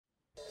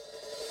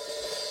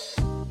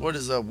What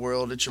is up,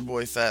 world? It's your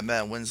boy Fat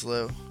Matt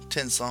Winslow.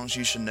 10 songs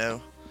you should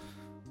know.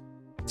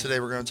 Today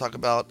we're going to talk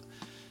about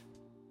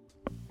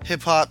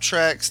hip hop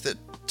tracks that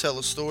tell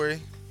a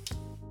story.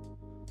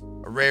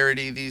 A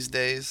rarity these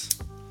days.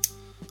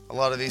 A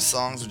lot of these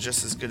songs are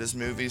just as good as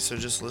movies, so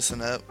just listen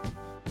up.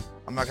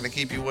 I'm not going to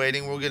keep you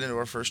waiting. We'll get into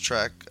our first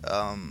track.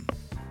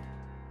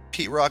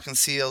 Pete Rock and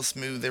CL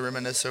Smooth, They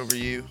Reminisce Over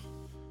You.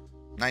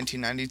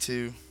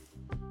 1992.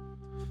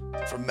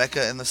 From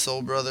Mecca and the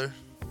Soul Brother.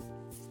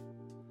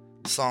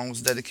 The song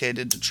was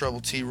dedicated to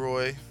Trouble T.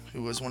 Roy,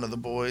 who was one of the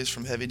boys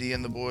from Heavy D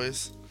and the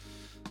Boys.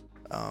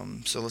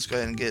 So let's go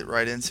ahead and get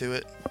right into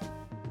it.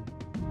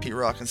 Pete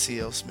Rock and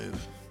CL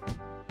Smooth.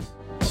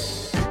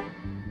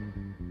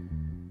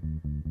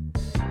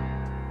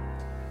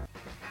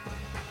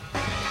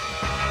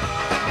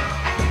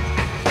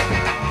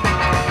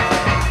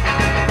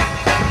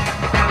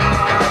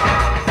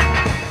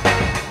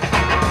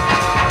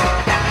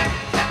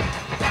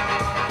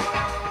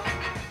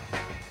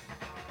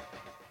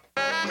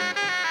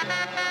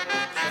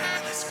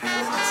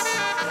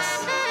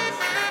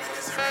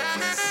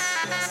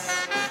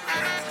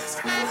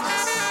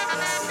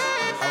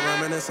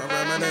 I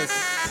reminisce.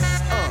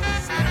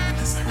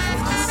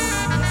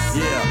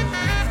 Yeah.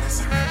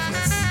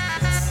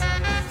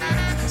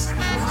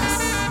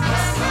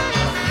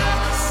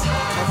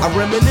 I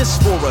reminisce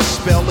for a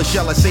spell, or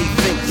shall I say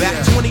think back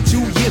 22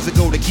 years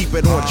ago to keep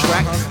it on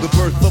track. The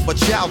birth of a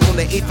child on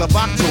the 8th of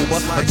October.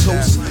 A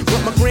toast,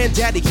 but my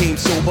granddaddy came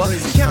sober.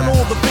 Count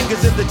all the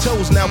fingers and the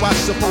toes, now I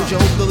suppose you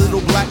hope the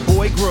little black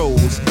boy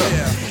grows.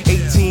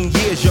 18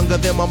 years younger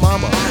than my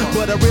mama,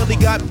 but I really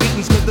got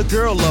beatings cause the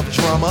girl loved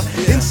drama.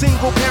 In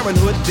single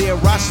parenthood, there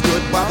I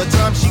stood. By the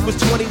time she was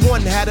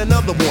 21, had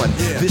another one.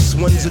 This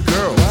one's a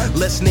girl,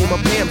 let's name her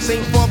Pam.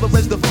 Same father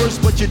as the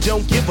first, but you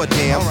don't give a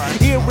damn.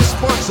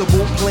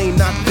 Irresponsible, plain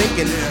not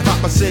thinking.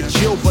 Papa said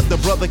chill, but the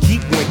brother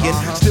keep winking.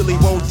 Still he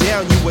won't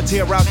down you or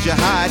tear out your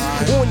hide.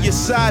 On your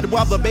side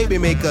while the baby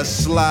make a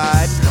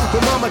slide.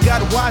 But mama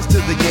got wise to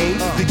the game.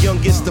 The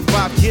youngest of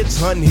 5 kids,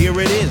 hun, here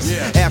it is.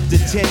 After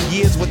 10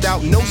 years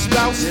without no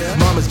spouse,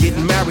 mama's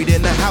getting married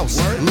in the house.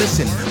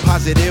 Listen,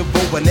 positive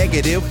over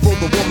negative for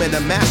the woman a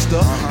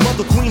master.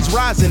 Mother Queen's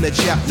rise in the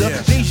chapter.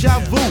 Deja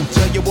vu,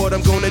 tell you what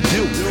I'm gonna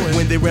do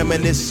when they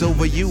reminisce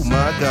over you,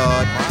 my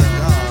God.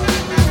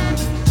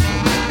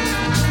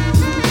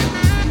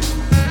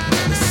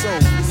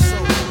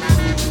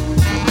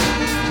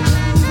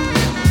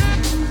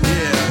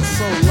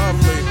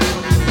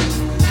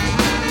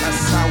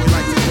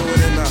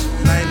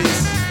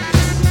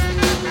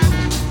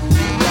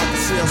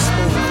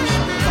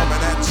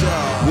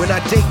 When I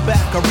date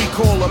back, I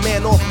recall a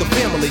man off the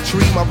family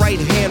tree. My right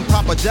hand,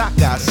 Papa Doc,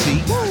 I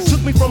see.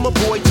 Took me from a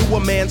boy to a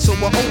man, so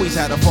I always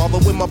had a father.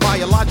 When my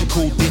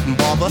biological didn't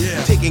bother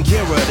taking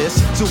care of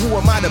this, so who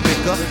am I to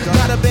bicker?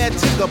 Not a bad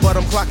ticker, but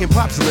I'm clocking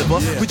Pop's liver.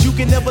 But you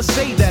can never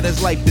say that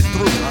his life is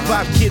through.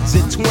 5 kids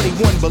at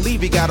 21,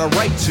 believe he got a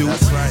right to.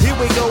 Here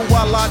we go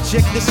while I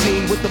check the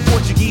scene with the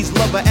Portuguese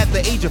lover at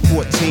the age of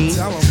 14.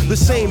 The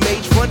same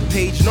age, front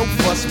page, no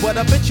fuss, but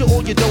I bet you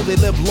all you know they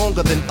live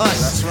longer than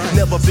us.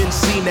 Never been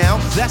seen now,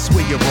 that's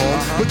where you're wrong.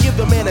 But give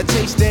the man a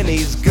taste and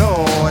he's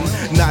gone.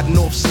 Nodding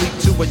off sleep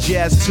to a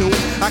jazz tune.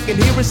 I can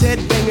hear his head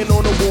banging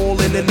on the wall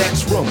in the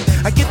next room.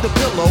 I get the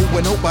pillow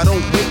and hope I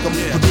don't wake him.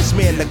 For this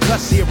man to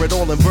cuss, hear it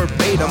all in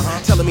verbatim.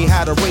 Telling me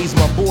how to raise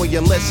my boy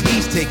unless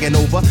he's taking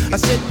over. I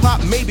said,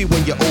 Pop, maybe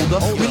when you're older.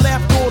 We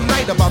laughed all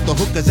night about the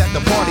hookers at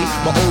the party.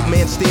 My old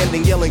man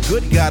standing yelling,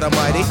 good God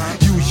Almighty.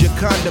 Use your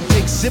condom,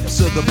 take sips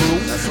of the brew.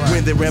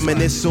 When they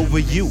reminisce over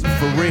you,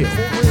 for real.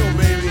 For real,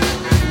 baby.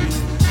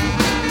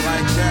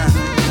 Like that.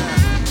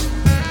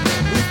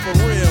 For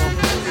real,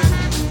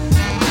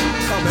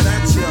 coming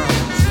at ya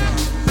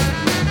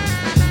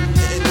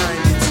in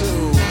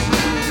 92.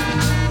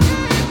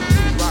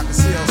 Rock and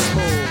CL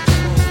Smooth.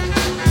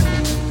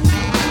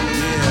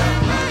 Yeah,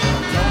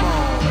 come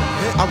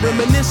on. I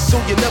reminisce so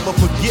you never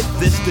forget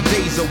this. The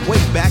days are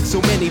way back,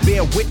 so many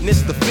bear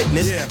witness the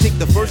fitness. Take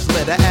the first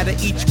letter out of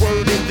each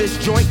word in this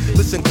joint.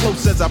 Listen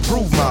close as I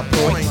prove my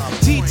point.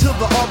 T to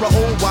the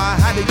R-O-Y,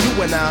 how did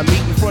you and I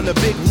meet in front of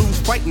Big Lou's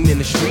fighting in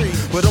the street?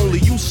 But only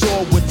you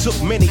saw what took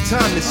many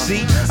time to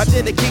see. I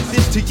dedicate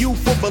this to you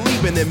for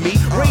believing in me.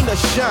 Rain or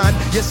shine,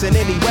 yes, in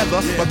any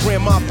weather. My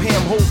grandma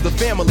Pam holds the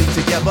family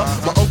together.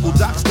 My Uncle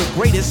Doc's the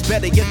greatest,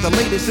 better get the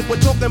latest. If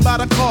we're talking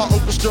about a car,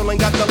 Uncle Sterling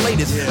got the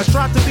latest. I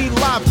strive to be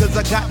live cause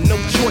I got no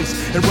choice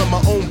and run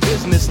my own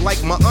business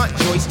like my Aunt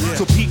Joyce.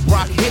 So Pete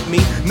Rock hit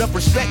me, enough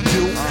respect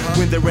due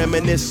when they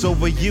reminisce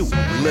over you.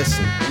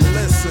 Listen,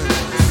 listen,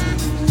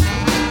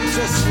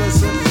 just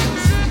listen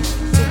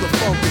to the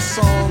funky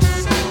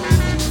songs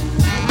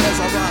as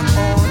I rock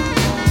on,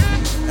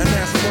 and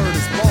that's word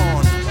is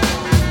born.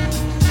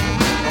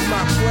 I'm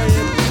not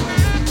playing,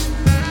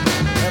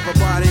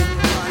 everybody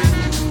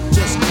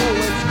just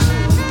coolin'.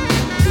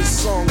 This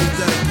song is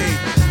dedicated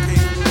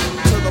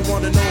to the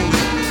one and only.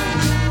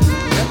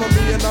 Never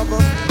be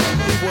another,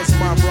 he was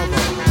my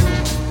brother.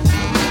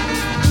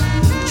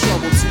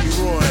 Trouble T.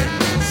 Roy,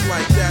 it's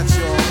like that,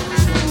 y'all.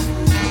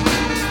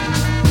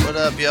 What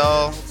up,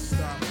 y'all?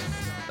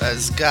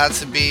 That's got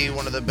to be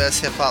one of the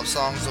best hip hop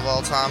songs of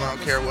all time. I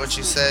don't care what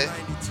you say.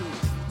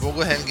 We'll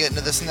go ahead and get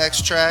into this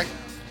next track.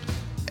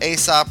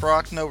 Aesop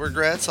Rock, No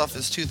Regrets, off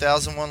his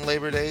 2001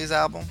 Labor Days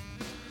album.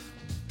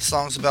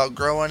 Song's about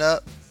growing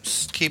up,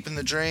 just keeping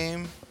the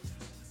dream,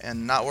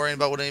 and not worrying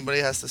about what anybody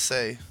has to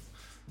say.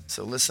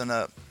 So listen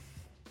up.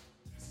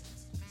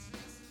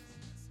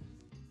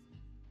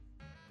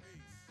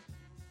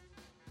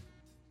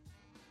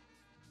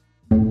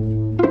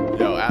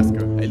 Yo, ask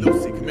her. Hey,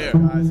 Lucy, come here.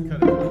 Guys,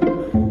 cut it out.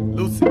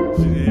 Lucy, she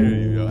didn't hear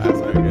you. Yo, ask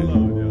her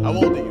again. How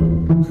old are you?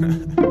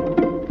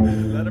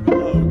 Let her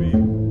alone, me.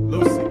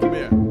 Lucy, come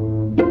here.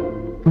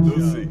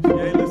 Lucy, she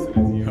ain't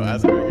listening to you. Yo,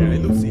 ask her again. Hey,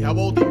 Lucy, how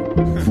old are you?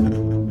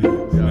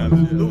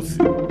 Lucy.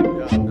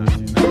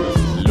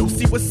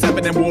 Lucy was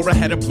 7 and wore a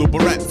head of blue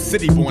barrettes.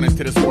 City born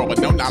into this world with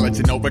no knowledge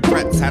and no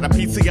regrets. Had a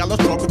piece of yellow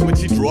chocolate when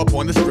she drew up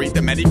on the street.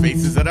 The many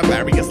faces of the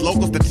various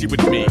locals that she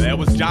would meet. There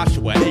was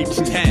Joshua, age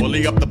 10,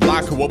 fully up the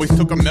block, who always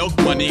took her milk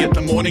money at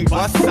the morning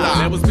bus stop.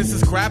 There was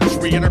Mrs.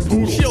 Crabtree and her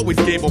poodle. She always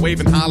gave a wave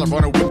and holler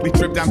on her weekly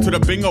trip down to the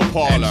bingo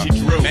parlor. And she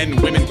drew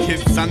men, women,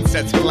 kids,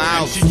 sunsets,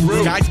 clouds. And she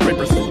drew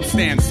skyscrapers, fruit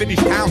stands, cities,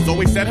 towns.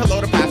 Always said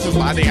hello to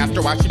passers-by. They asked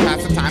her why she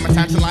passed the time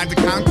attaching lines of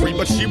concrete,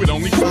 but she would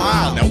only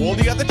smile. Now all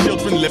the other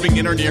children living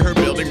in or near her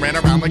building ran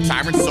around like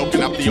tyrants,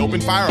 soaking up the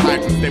open fire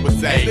hydrants. They would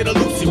say, hey, little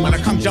Lucy, wanna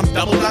come jump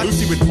double dutch?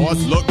 Lucy would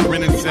pause, look,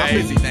 grin, and say, I'm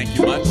busy, thank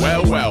you much.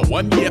 Well,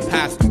 1 year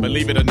passed, and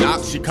believe it or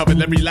not, she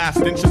covered every last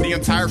inch of the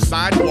entire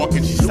sidewalk,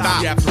 and she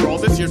stopped. After all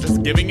this, you're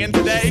just giving in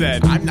today? She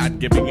said, I'm not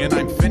giving in,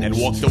 I'm finished, and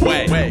walked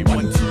away. Wait,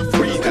 1, 2,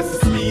 3, that's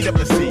the speed of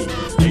the C.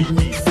 A,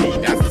 B, C,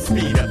 that's the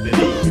speed of the D.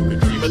 You could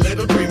dream a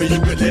little dreamer, you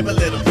could live a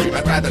little dream.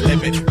 I'd rather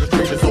live it, the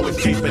dreamers always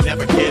chase but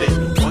never get it.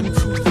 1, 2,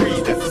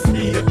 3, that's the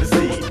speed of the C.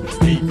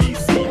 A, B,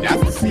 C,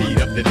 that's the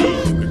speed of the D.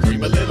 You could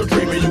dream a little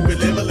dreamer, you could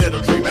live a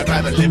little dream. I'd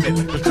rather live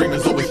it, the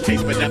dreamers always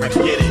chase but never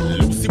get it.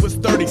 Lucy was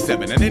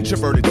 37 and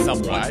introverted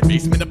somewhat.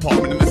 Basement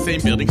apartment in the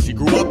same building she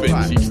grew up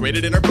in. She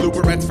traded in her blue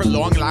barrettes for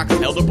long locks,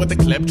 held up with a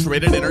clip,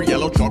 traded in her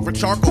yellow chalk for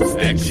charcoal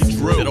sticks. And she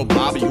drew little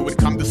Bobby who would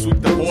come to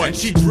sweep the porch. And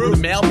she drew the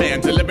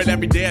mailman delivered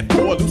every day at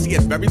 4. Lucy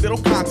had very little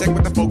contact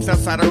with the folks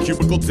outside her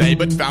cubicle day,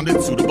 but found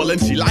it suitable and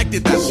she liked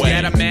it that way. She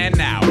had a man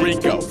now,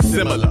 Rico,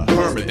 similar,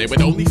 Herman. They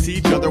would only see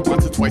each other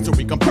once or twice a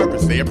week on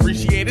purpose. They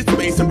appreciated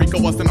space and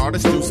Rico was an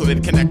artist too, so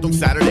they'd connect on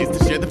Saturdays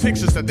to share the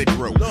pictures that they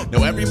drew.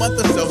 Now every month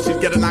or so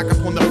she'd get a knock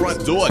upon the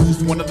front door,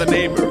 just one of the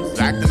neighbors.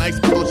 Acting nice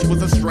but thought she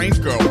was a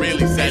strange girl,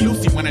 really. Say, hey,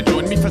 Lucy, wanna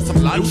join me for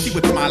some lunch? Lucy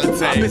would smile and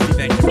say, I'm busy,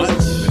 thank you much.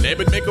 The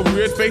neighbor'd make a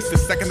weird face the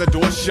second the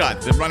door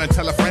shut. Then run and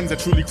tell her friends how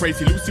truly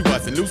crazy Lucy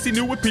was. And Lucy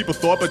knew what people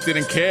thought but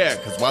didn't care,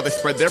 cause while they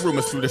spread their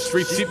rumors through the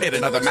streets, she made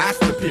another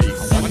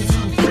masterpiece. 1, 2,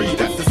 3,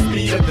 that's the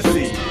speed of the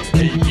C.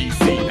 A, B,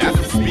 C, that's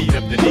the speed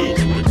of the D.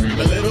 You could dream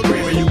a little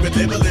dreamer, you could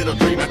live a little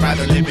dream. I'd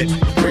rather live it,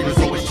 the dreamers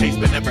always chase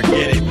but never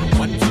get it.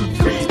 1, 2,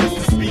 3, that's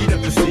the speed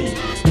of the C.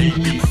 A,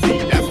 B, C,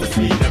 that's the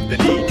speed of the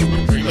D. You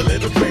could dream a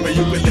little dreamer,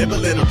 you could live a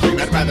little dream.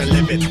 I'd rather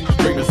live it, the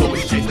dreamers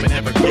always chase but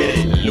never get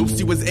it.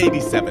 Lucy was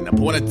 87,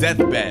 upon a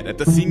deathbed at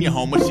the senior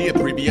home where she had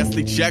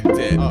previously checked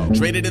it.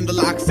 Traded in the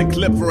locks and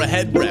clip for a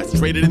headrest,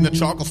 traded in the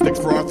charcoal sticks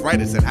for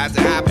arthritis. It had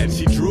to happen.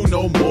 She drew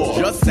no more,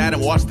 just sat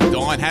and watched the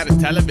dawn. Had a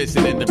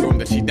television in the room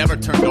that she never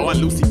turned on.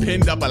 Lucy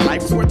pinned up a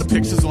life's worth of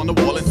pictures on the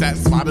wall and sat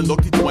and smiled and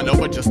looked each one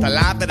over just to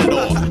laugh at it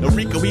all.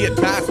 Rico, he had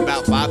passed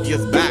about 5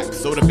 years back,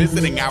 so the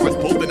visiting hours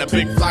pulled in a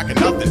big flock of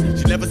nothing.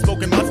 She never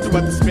spoken much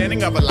throughout the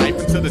spanning of her life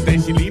until the day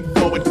she leaned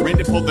forward, grinned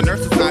and pulled the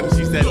nurse aside and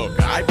she said, look,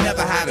 I've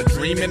never had a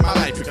dream in my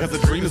life, because a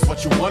dream is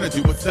what you want to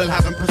do but still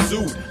haven't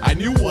pursued. I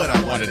knew what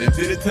I wanted and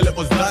did it till it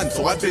was done,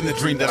 so I've been the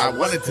dream that I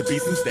wanted to be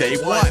since day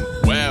one.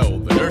 Well,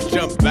 the nurse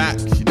jumped back.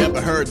 She never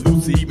heard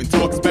Lucy even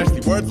talk,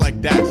 especially words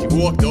like that. She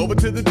walked over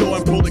to the door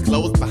and pulled it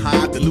closed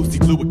behind. Then Lucy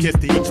blew a kiss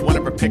to each one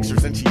of her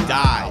pictures and she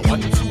died.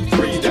 1, 2,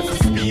 3, that's the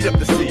speed of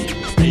the C.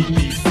 A,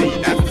 B, C,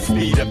 that's the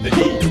speed of the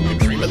D. You could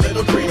dream a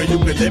little dreamer, you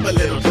could live a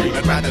little dream.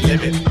 I'd rather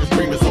live it, cause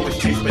dreamers always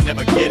chase but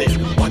never get it.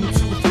 1, 2,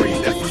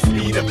 3, that's the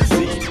speed of the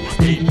C.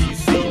 A, B,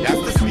 C,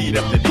 that's the speed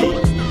of the D. You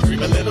could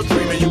dream a little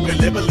dreamer, you could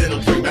live a little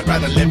dream. I'd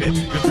rather live it,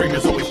 cause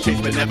dreamers always chase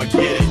but never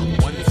get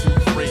it. 1, 2,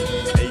 3,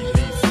 A, B,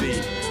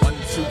 C. 1,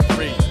 2,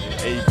 3,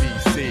 A, B,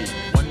 C.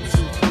 1,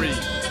 2, 3,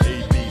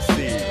 A, B,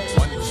 C.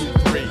 1, 2,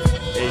 3, A, B, C. 1, 2, 3,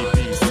 A,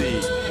 B, C.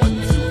 1,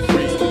 2,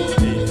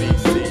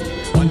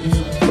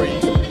 3,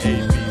 A,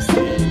 B, C. 1, 2, 3, A, B, C.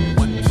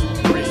 1, 2,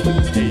 3,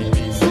 A, B,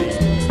 C.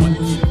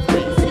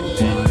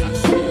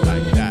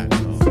 Like that.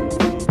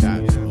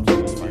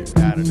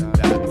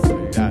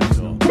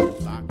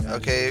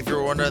 Okay, if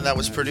you're wondering, that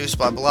was produced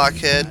by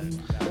Blockhead.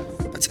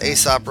 That's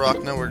Aesop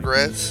Rock, No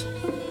Regrets.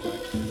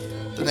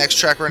 The next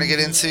track we're going to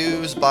get into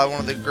is by one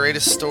of the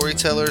greatest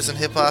storytellers in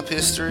hip-hop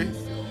history,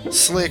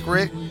 Slick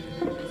Rick.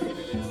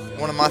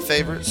 One of my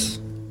favorites.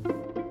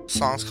 The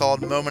song's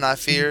called Moment I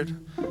Feared,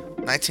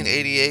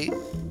 1988,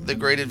 The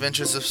Great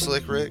Adventures of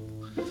Slick Rick.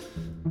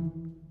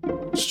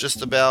 It's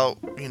just about,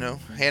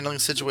 handling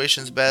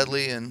situations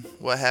badly and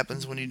what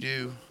happens when you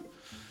do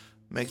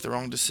make the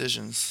wrong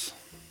decisions.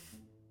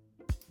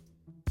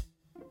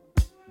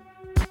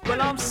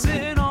 Well, I'm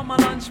sitting on my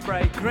lunch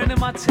break, grin in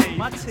my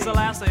teeth. So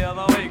last day of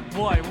the week,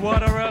 boy,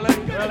 what a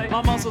really?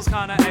 My muscles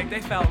kinda ached,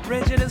 they felt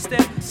rigid and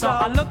stiff. So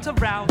I looked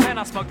around, then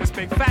I smoked this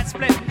big fat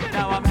split.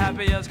 Now I'm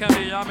happy as can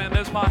be, I'm in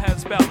this pothead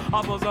spell.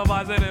 I put some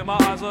Visine in my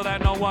eyes so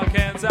that no one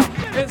can tell.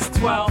 It's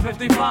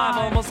 12:55,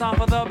 almost time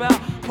for the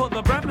bell. Put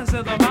the breath in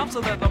the mouth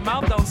so that the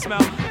mouth don't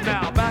smell.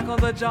 Now back on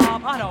the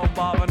job, I don't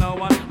bother no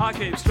one. I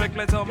keep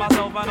strictly to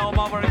myself and all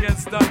my work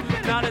gets done.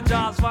 Now the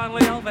job's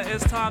finally over,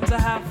 it's time to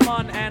have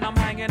fun. And I'm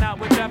hanging out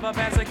with Trevor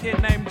Vance, a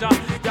kid named John.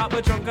 Y'all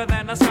were drunker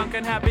than a skunk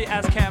and happy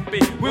as can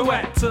be. We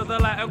went to the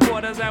Latin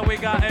quarters and we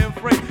got in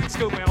free.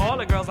 Scooping all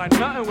the girls like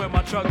nothing with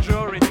my truck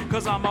jewelry.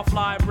 Cause I'm a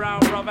fly brown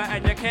brother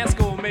and you can't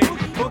school me.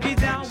 Boogie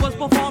Down was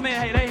performing,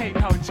 hey they ain't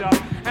no joke.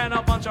 And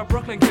a bunch of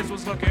Brooklyn kids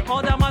was looking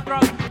all down my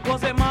throat.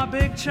 Was it my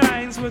big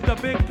chains with the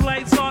big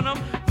plates on them?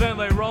 Then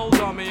they rolled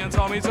on me and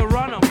told me to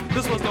run them.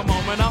 This was the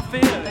moment I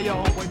feared. Hey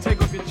yo, boy,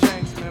 take off your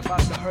chains, man. If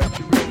I should hurt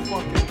you real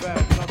fucking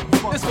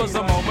bad. This was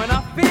the moment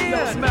I feared.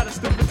 What's the matter,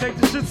 stupid? Take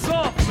the shits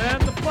off, man.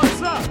 The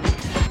fuck's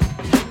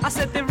up? I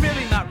said they're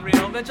really not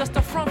real, they're just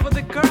a front for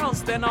the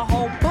girls. Then a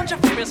whole bunch of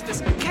furious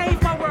fists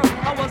caved my world.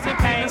 I was in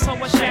pain, so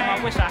ashamed,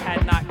 I wish I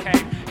had not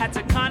came. Had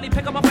to kindly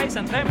pick up my face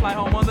and then fly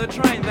home on the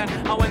train. Then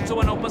I went to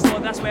an open store,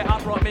 that's where I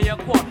brought me a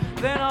quart.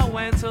 Then I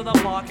went to the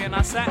park and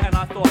I sat and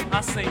I thought I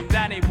seen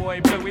Danny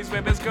Boy Blue. He's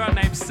with his girl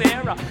named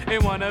Sarah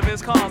in one of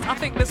his cars. I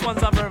think this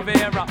one's a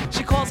Rivera.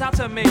 She calls out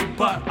to me,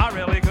 but I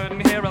really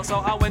couldn't hear her. So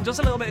I went just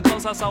a little bit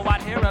closer so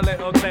I'd hear a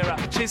little clearer.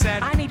 She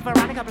said, I need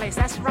Veronica Place,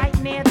 that's right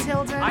near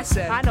Tilden. I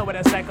said, I know where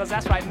that's at cause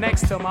that's right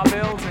next to my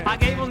building. I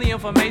gave them the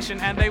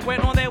information and they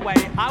went on their way.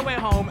 I went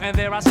home and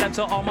there I slept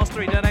till almost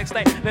 3 the next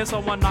day. Then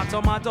someone knocked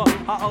on my door.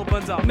 I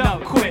opened up.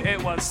 No, quit.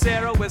 It was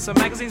Sarah with some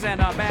magazines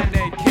and a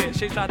Band-Aid kit.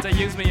 She tried to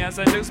use me and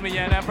seduce me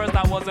and at first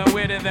I wasn't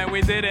with it. Then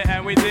we did it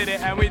and we did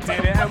it and we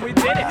did it and we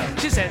did it.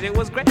 She said it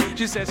was great.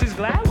 She said she's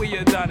glad we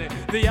had done it.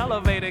 The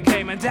elevator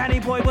came and Danny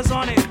Boy was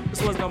on it.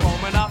 This was the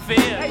moment I feared.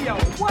 Hey yo,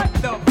 what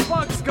the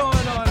fuck's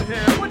going on here?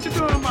 What you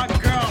doing to my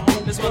girl?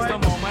 This was the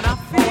moment I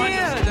feared. Oh,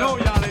 I just know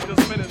y'all ain't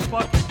just finished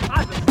fucking.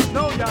 I just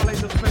know y'all ain't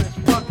just finished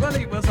fucking. Well,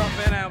 he was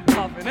huffing and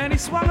puffing, and he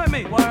swung at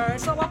me. Word.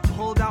 So I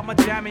pulled out my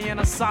jammy and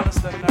a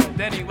sinister note.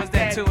 Then he was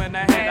dead 2 in the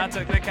head. I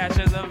took the cash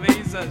as a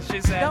visa. She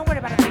said, don't worry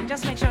about a thing,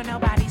 just make sure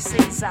nobody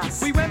sees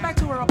us. We went back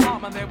to her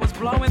apartment, there was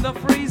blowing the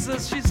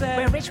freezers. She said,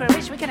 we're rich,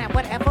 we can have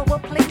whatever will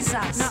please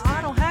us. Now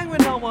I don't hang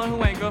with no one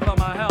who ain't good for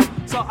my health.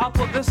 So I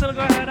put this little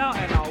girl head out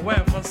and I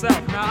went for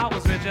self. Now I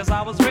was rich as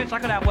I was rich, I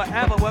could have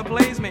whatever would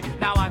please me.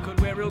 Now I could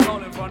wear real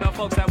gold in front of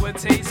folks that would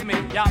tease me.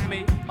 Yup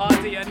me,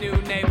 RD, a new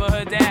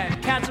neighborhood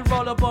dad. Cats would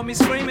roll up on me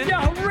screaming,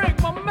 yo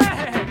Rick, my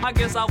man. I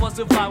guess I was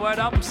too fly, word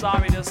up, I'm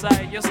sorry to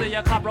say. You see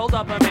a cop rolled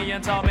up on me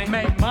and told me,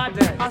 make my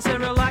day. I said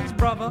relax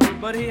brother,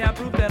 but he had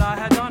proof that I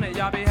had done it.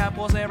 Y'all be had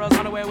poor Sarah's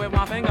underwear with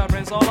my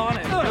fingerprints all on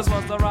it. This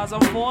was the rise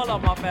and fall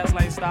of my fast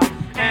lane style.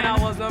 And I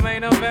was the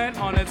main event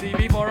on the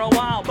TV for a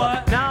while.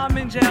 But now I'm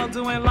in jail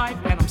doing life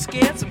and I'm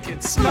scared. Some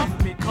kids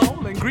snuffed me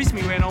cold and greased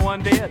me when no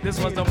one did. This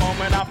was the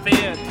moment I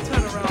feared.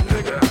 Turn around,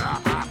 nigga.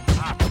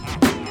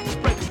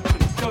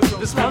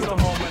 This was the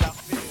moment I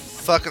feared.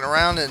 Fucking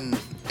around and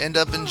end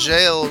up in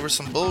jail over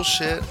some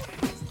bullshit.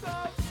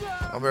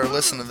 I better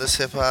listen to this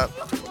hip hop.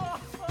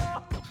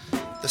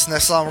 This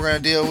next song we're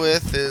going to deal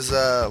with is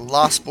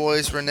Lost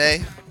Boys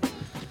Renee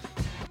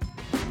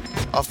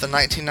off the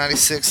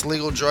 1996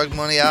 Legal Drug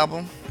Money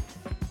album.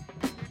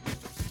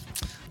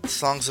 The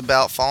song's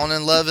about falling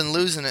in love and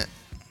losing it.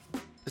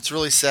 It's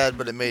really sad,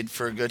 but it made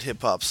for a good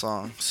hip hop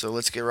song. So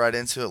let's get right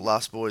into it.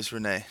 Lost Boys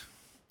Renee.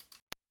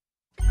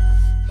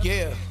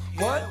 Yeah.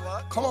 What?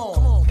 Come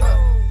on.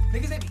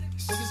 Niggas they be.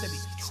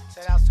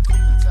 Shout out to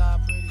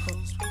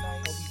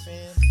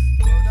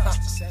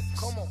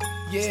Come on.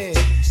 Yeah.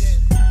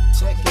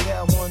 Check it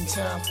out one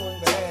time for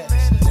the ass.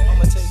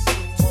 I'ma take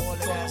you all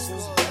the ass.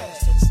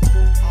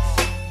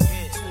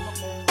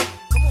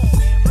 Come on,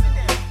 man. Put it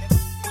down.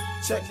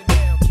 Check it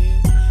down,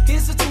 kid.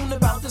 Here's a tune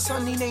about this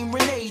honey named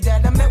Renee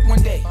that I met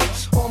one day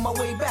on my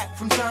way back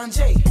from John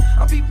Jay.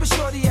 I'm peeping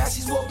shorty as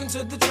she's walking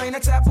to the train. I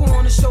tap her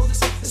on the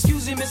shoulders.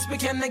 Excuse me, miss, but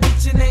can I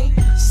get your name?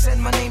 She said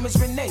my name is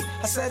Renee.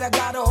 I said I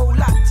got a whole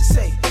lot to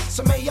say.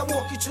 So may I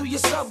walk you to your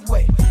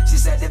subway? She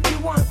said if you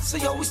want. So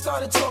yo, we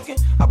started talking.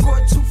 I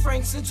brought 2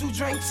 francs and 2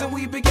 drinks and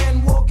we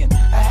began walking.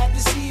 I had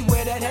to see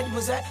where that head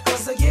was at,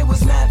 cause the year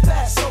was mad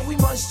fast. So we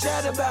must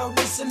chat about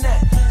this and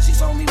that. She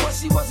told me what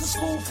she was in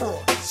school for.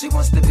 She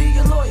wants to be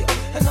a lawyer.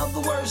 In other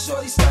words,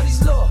 shorty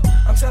studies law.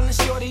 I'm telling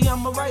shorty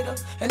I'm a writer.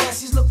 And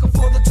as she's looking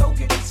for the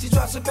token, she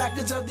drops a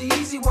package of the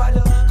easy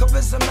wider.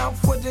 Covers her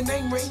mouth with the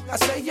name ring. I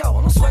say yo,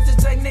 don't sweat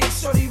the technique,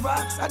 shorty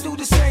rocks. I do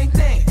the same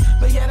thing,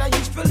 but yet I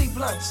use Philly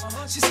blunts.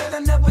 She said I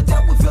never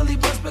dealt with Philly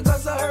blunts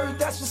because I heard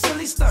that's for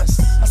silly stunts.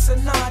 I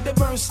said nah, they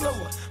burn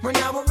slower. Right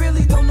now I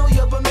really don't know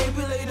you, but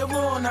maybe later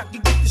on I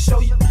can get to show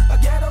you. A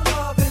ghetto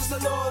love is the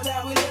law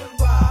that we live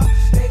by.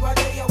 Day by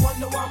day I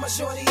wonder why my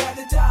shorty had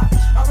to die.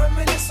 I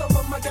reminisce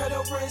over my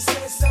ghetto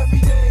princess every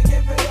day.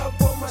 Give it up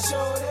for my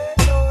shorty.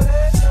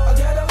 A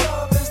ghetto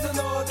love is the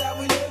law that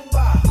we live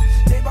by.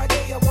 Day by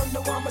day I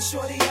wonder why my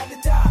shorty had to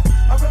die.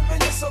 I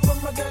reminisce over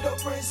my ghetto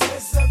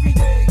princess every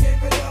day.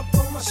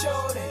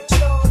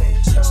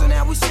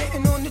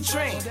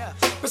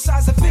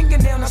 size of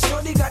fingernail. Now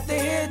shorty got the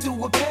hairdo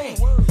with pain.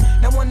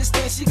 Now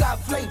understand she got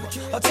flavor.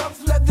 A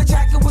tough leather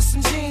jacket with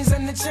some jeans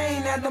and the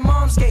chain that the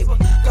moms gave her.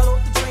 Got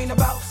off the train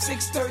about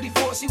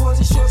 6:34. She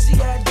wasn't sure she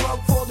had grub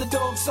for the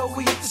dog, so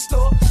we hit the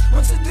store.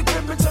 Went to the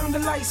crib and turned the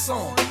lights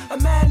on. A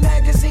Mad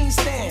magazine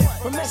stand,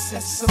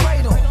 Remessence, a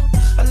right on.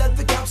 A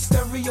leather couch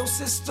stereo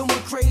system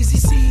with crazy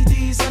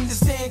CDs.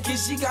 Understand, kid,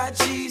 she got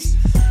cheese.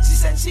 She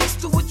said, cheese,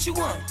 do what you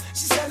want.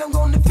 She said, I'm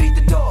gonna feed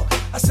the dog.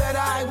 I said,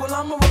 alright, well,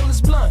 I'ma roll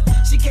this blunt.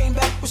 She came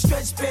back with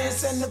stretch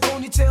pants and a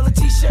ponytail, a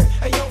t-shirt.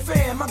 Hey, yo,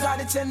 fam, I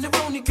got a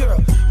tenderoni girl.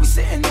 We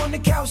sitting on the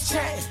couch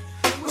chatting.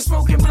 We're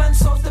smoking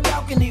blunts off the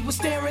balcony. We're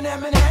staring at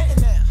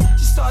Manhattan.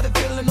 She started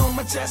feeling on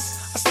my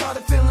chest. I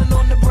started feeling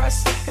on the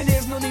breast. And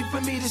there's no need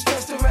for me to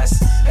stress the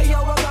rest. Hey,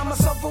 yo, I got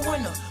myself a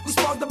winner. We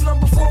sparked the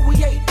blunt before we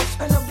ate.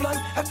 And a blunt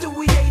after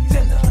we ate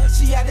dinner.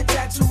 She had a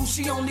tattoo,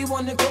 she only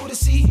wanted to go to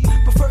see.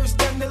 But first,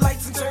 dim the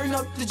lights and turn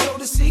up the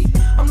Jodeci.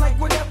 I'm like,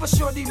 whatever,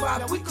 shorty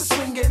rock, we could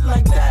swing it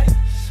like that.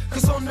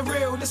 Cause on the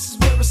real, this is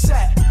where it's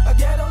at. A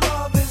ghetto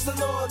love is the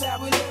law that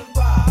we live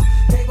by.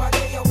 Day by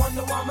day, I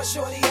wonder why my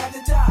shorty had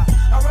to die.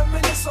 I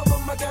reminisce over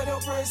my ghetto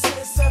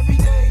princess every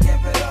day.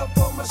 Give it up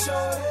for my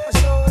shorty.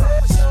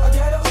 A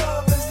ghetto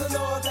love is the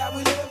law that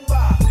we live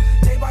by.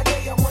 Day by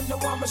day, I wonder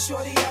why my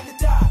shorty had to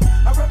die.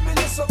 I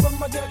reminisce over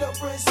my ghetto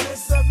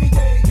princess every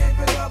day. Give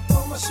it up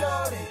for my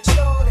shorty.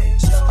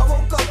 I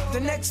woke up the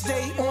next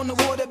day on the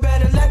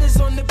waterbed. Letters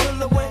on the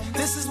pillow and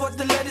this is what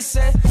the letter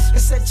said. It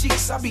said,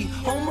 Cheeks, I be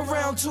home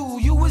around 2.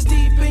 You was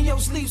deep in your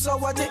sleep,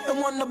 so I didn't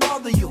want to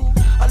bother you.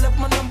 I left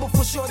my number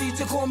for shorty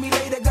to call me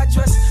later. Got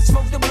dressed,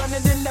 smoked the blunt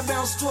and then I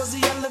bounced towards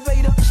the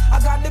elevator. I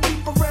got the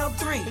beep around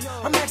 3.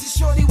 I'm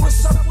asking shorty,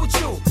 what's up with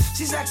you?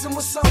 She's asking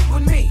what's up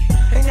with me.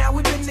 And now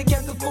we've been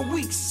together for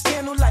weeks.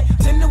 Candlelight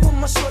dinner with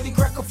my shorty,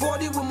 crack a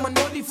 40 with my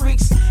naughty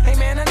freaks. Hey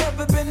man, I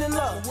never been in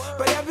love,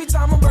 but every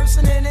time I'm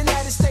bursting in and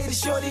out of state, the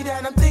shorty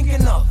that I'm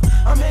thinking of.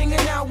 I'm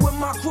hanging out with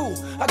my crew.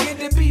 I get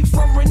the beat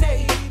from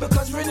Renee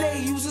because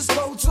Renee uses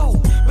slow too.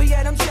 But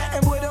yet I'm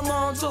chatting with her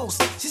on Deuce.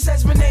 She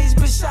says Renee's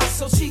been shot,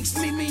 so Cheeks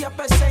meet me up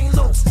at St.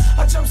 Luke's.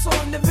 I jumps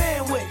on the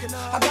van with.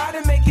 I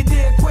gotta make it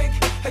there quick.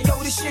 Hey yo,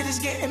 this shit is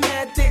getting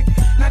mad thick.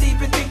 Not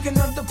even thinking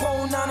of the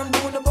pole 9. I'm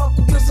doing the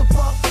buckle cause of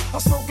fuck. I'm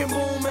smoking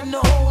boom and the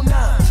whole 9.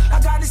 I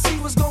gotta see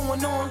what's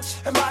going on.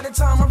 And by the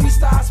time I reach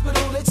the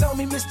hospital, they tell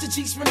me Mr.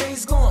 Cheeks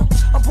Renee's gone.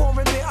 I'm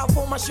pouring it out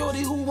for my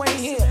shorty who ain't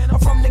here. I'm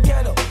from the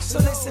ghetto, so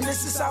listen,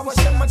 this is how I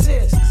shed my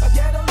tears. A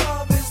ghetto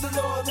love is the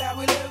law that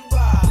we live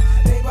by.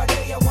 Day by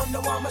day, I wonder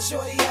why my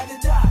shorty had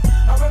to die.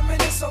 I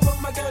reminisce over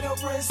my ghetto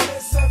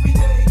princess every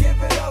day. Give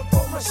it up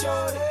for my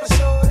shorty.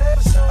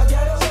 A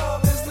ghetto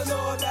love is the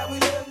law that we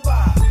live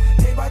by.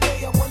 Day by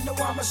day, I wonder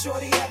why my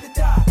shorty had to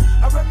die.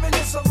 I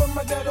reminisce over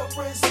my ghetto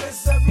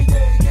princess every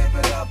day. Give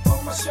it up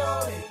for my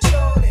shorty.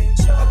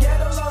 A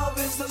ghetto love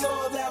is the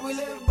law that we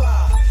live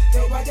by.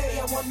 Day by day,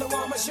 I wonder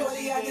why my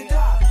shorty had to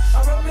die.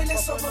 I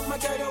reminisce over my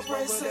ghetto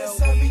princess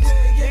every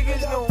day. Give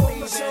it up for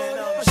my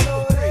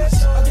shorty.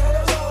 A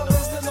ghetto love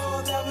is the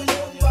law that we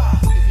live by.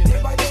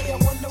 Day by day, I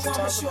wonder why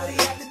my shorty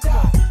had to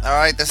die.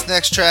 Alright, this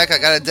next track I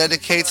gotta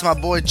dedicate to my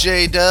boy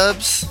J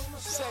Dubs.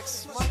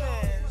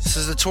 This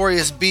is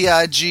Notorious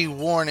B.I.G.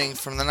 Warning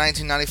from the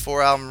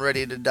 1994 album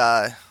Ready to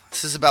Die.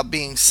 This is about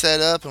being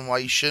set up and why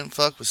you shouldn't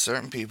fuck with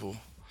certain people.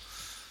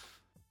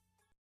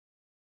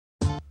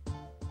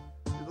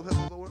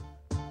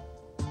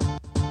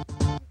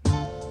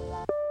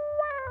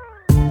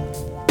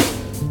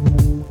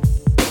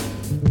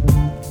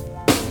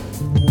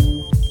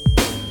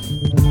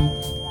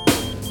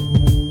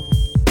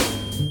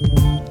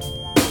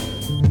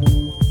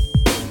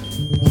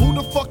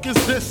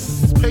 Is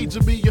this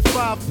paging me at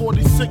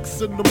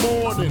 5:46 in the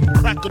morning,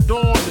 crack of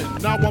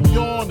dawning, now I'm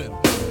yawning,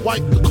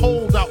 wipe the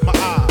cold out my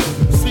eye,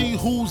 see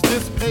who's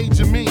this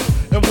paging me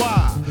and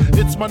why.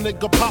 It's my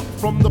nigga Pop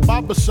from the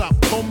barber shop,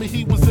 told me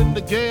he was in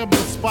the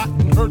gambling spot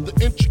and heard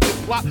the intricate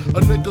plot.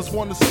 A niggas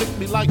wanna stick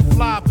me like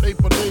fly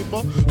paper,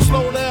 neighbor.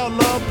 Slow down,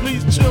 love,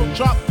 please chill,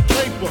 drop the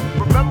paper.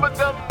 Remember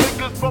them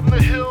niggas from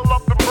the hill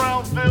up in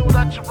Brownsville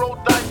that you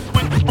rolled dice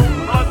with,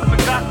 smoked blunts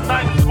and got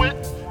nice with?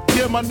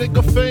 Yeah, my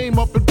nigga Fame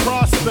up in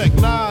Prospect.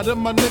 Nah, them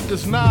my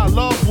niggas, nah,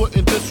 love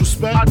wouldn't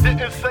disrespect. I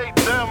didn't say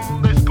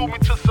them, they schooled me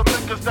to some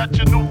niggas that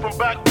you knew from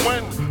back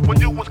when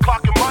you was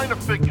clocking minor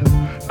figures.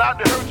 Now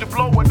they heard you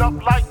blowing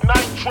up like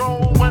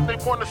nitro, when they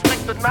wanna stick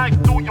the knife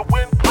through your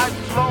windpipe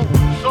slow.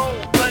 So,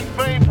 thank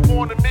Fame for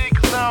warning me,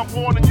 cause now I'm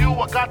warning you.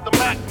 I got the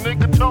Mac,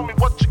 nigga, tell me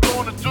what you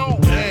gonna do.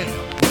 Damn,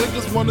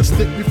 niggas wanna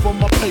stick me for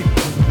my paper.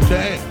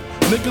 Damn,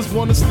 niggas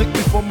wanna stick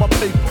me for my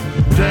paper.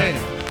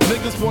 Damn.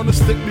 Niggas wanna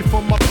stick me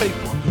for my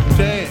paper.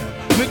 Damn,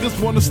 niggas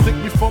wanna stick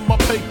me for my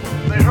paper.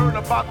 They heard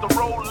about the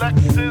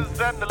Rolexes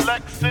and the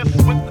Lexus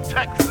with the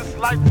Texas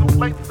license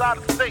plates out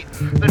of state.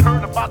 They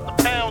heard about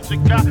the pounds you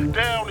got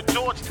down in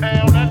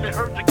Georgetown, and they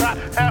heard you got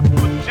half of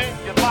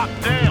Virginia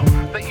locked down.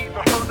 They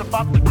even heard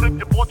about the crib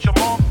you bought your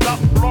mom out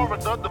in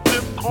Florida, the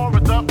 5th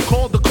corridor.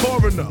 Call the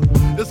coroner.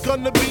 It's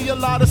gonna be a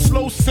lot of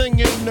slow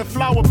singing and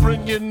flower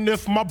bringing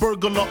if my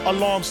burglar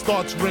alarm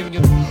starts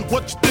ringing.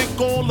 What you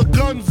think all the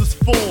guns is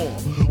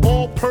for?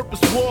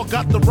 All-purpose war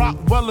got the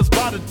Rockwellers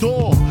by the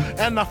door,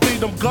 and I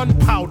feed them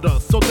gunpowder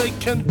so they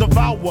can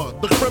devour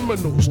the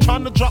criminals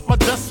trying to drop my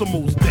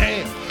decimals.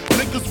 Damn,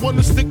 niggas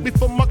wanna stick me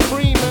for my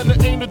cream, and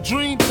it ain't a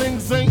dream.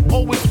 Things ain't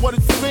always what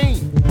it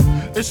seems.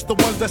 It's the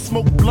ones that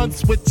smoke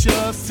blunts with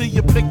ya, see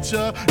your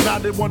picture. Now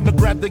they wanna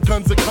grab their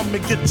guns and come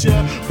and get ya.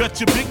 Bet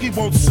your Biggie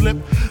won't slip.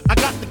 I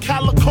got the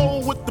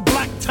calico with the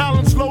black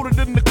talons loaded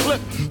in the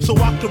clip, so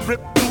I can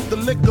rip through the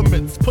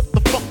ligaments. Put the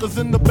fuckers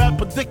in the bad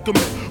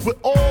predicament where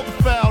all the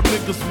foul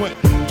niggas went.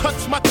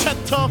 Touch my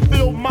cheddar,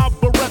 feel my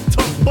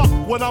Beretta. Buck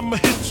when I'ma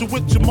hit you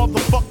with your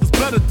motherfuckers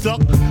better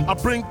duck. I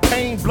bring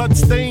pain, blood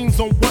stains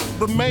on what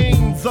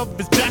remains of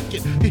his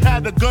jacket. He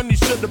had a gun, he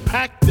should've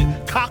packed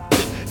it, cocked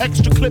it.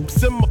 Extra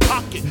clips in my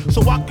pocket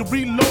so I can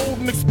reload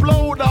and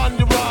explode on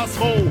your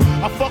asshole.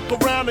 I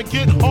fuck around and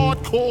get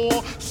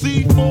hardcore.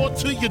 C4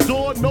 to your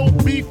door, no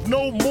beef,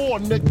 no more,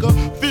 nigga.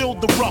 Feel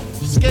the rough,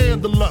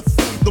 scandalous.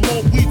 The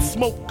more weed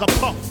smoke I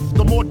puff,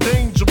 the more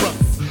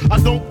dangerous. I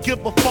don't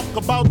give a fuck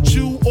about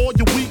you or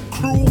your weak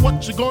crew.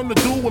 What you gonna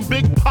do when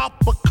Big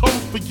Papa come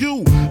for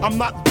you? I'm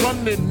not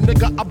gunning,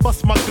 nigga, I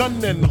bust my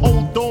gun in.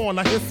 Hold on,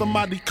 I hear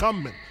somebody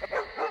coming.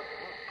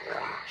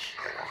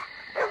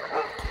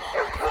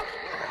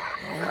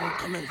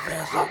 Come in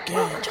fast as I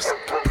can. Just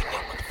bring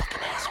that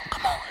motherfucking ass on.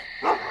 Come on.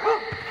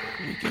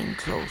 We getting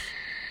close.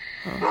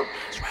 Huh?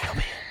 It's right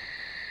over here.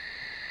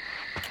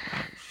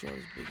 Short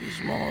as Biggie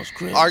Smalls,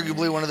 Chris.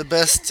 Arguably one of the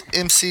best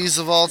MCs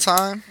of all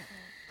time.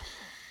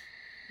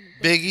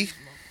 Biggie.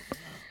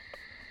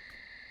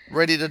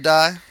 Ready to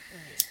Die.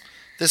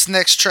 This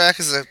next track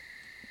is a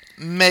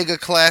mega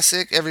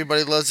classic.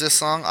 Everybody loves this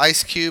song.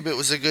 Ice Cube, It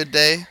Was a Good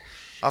Day,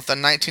 off the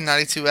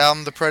 1992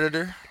 album The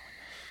Predator.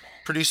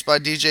 Produced by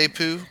DJ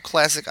Pooh,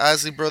 classic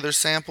Isley Brothers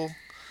sample.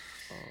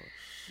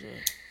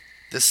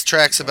 This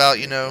track's about,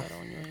 you know,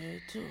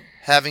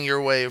 having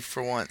your way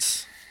for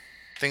once.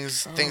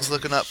 Things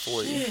looking up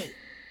for you.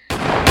 So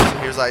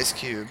here's Ice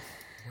Cube.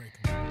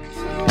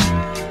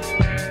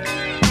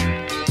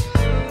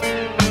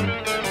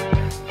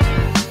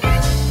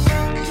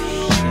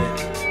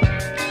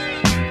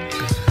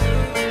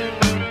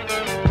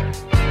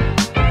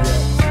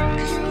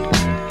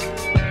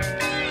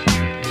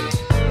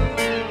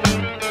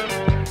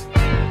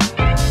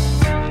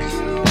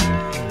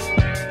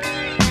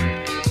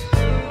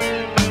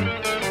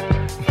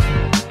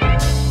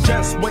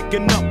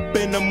 Waking up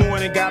in the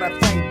morning, gotta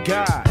thank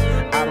God.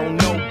 I don't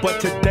know, but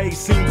today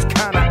seems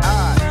kinda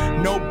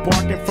odd. No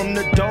barking from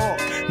the dog,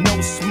 no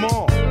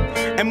small.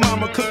 And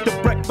mama cooked the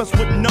breakfast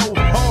with no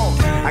hog.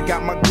 I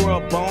got my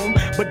grub on,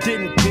 but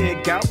didn't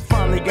dig out.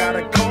 Finally got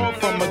a call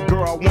from a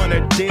girl I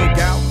wanna dig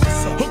out.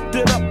 Hooked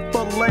it up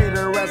for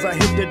later as I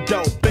hit the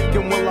dough.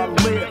 Thinking, will I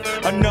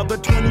live another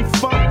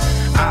 24?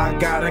 I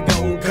gotta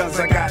go,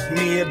 cause I got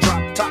me a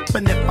drop top.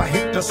 And if I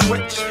hit the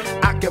switch,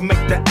 I can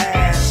make the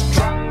ass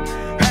drop.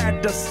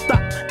 Had to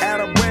stop at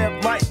a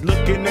red light,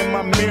 looking in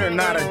my mirror,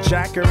 not a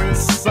jacker in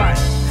sight,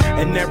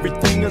 and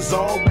everything is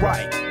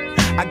alright.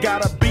 I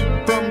got a beat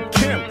from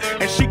Kim,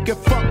 and she can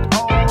fuck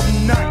all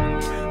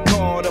night.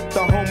 Called up the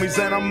homies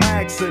and I'm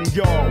asking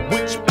y'all,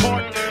 which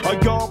part are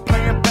y'all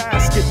playing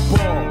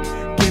basketball?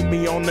 Get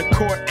me on the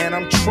court and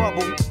I'm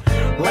troubled.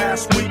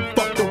 Last week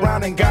fucked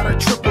around and got a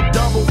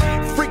triple-double.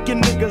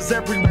 Freaking niggas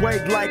every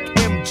way like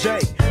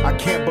MJ. I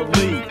can't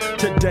believe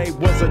today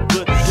was a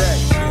good day.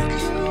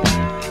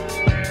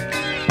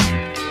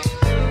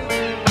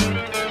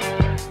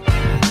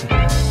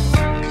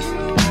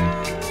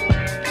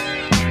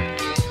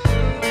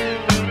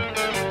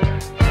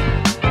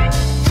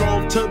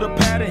 To the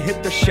pad and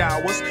hit the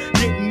showers.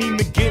 Didn't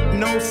even get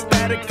no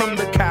static from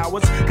the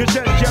cowards. Cause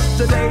just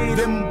yesterday,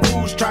 them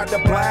fools tried to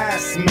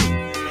blast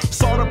me.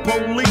 Saw the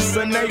police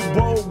and they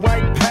rolled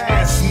right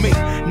past me.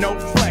 No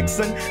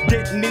flexing,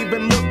 didn't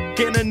even look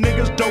in a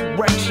nigga's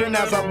direction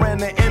as I ran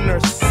the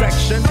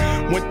intersection.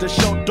 Went to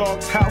Show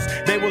Dog's house,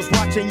 they was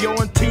watching Yo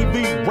on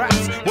TV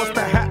raps. What's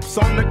the haps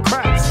on the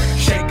craps?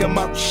 Shake 'em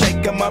up,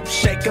 shake 'em up,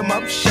 shake 'em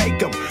up,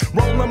 shake 'em.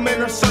 Roll 'em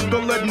in a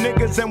circle of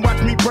niggas and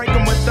watch me break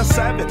 'em with the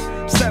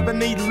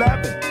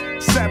 7-11,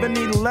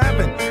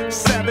 7-11,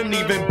 7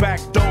 even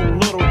backdoor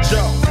Little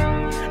Joe.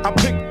 I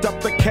picked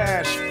up the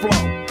cash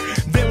flow.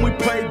 Then we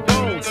played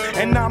bones,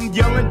 and I'm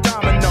yelling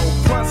domino.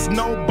 Plus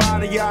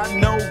nobody I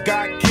know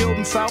got killed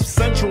in South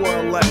Central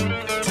LA.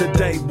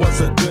 Today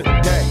was a good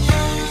day.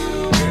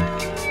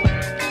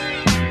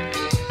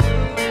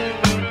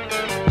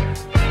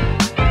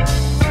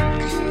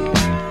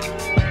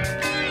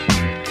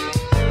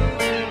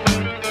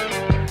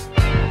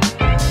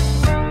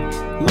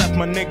 Left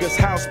my nigga's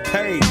house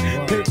paid.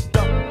 Picked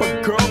up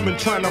a girl, been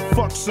trying to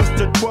fuck since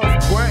the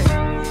 12th grade.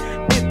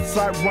 It's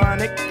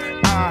ironic,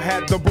 I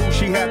had the boo,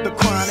 she had the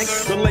chronic.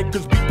 The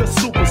Lakers beat the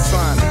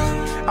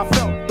Supersonics. I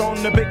felt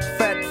on the big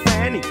fat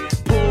fanny,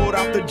 pulled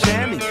out the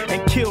jammy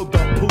and killed the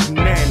poo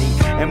nanny.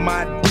 And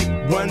my dick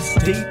runs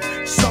deep,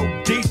 so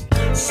deep,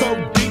 so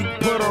deep,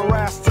 put her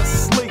ass to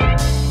sleep.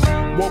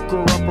 Woke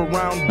her up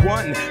around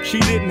 1. She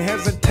didn't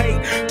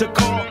hesitate to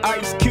call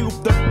Ice Cube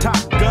the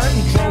Top Gun.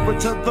 Drove her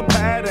to the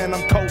pad and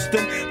I'm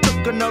coasting.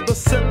 Took another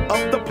sip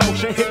of the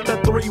potion, hit the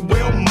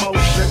 3-wheel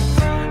motion.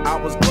 I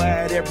was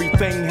glad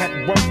everything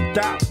had worked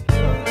out.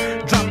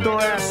 Dropped her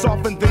ass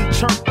off and then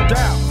chirped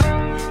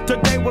out.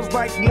 Today was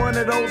like one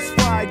of those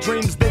fly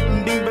dreams.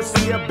 Didn't even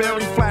see a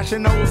berry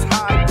flashing those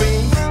high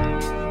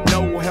beams.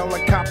 No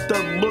helicopter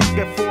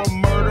looking for a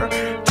murder.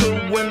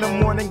 2 in the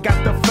morning,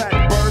 got the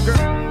fat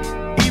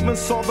burger. Even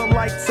saw the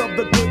lights of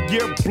the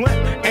Goodyear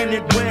blimp, and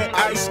it read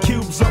Ice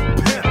Cube's a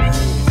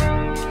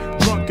pimp.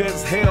 Drunk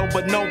as hell,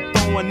 but no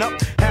throwing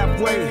up.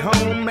 Halfway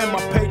home, and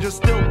my page is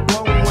still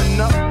blowing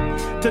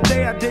up.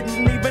 Today I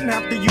didn't even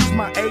have to use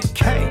my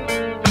AK.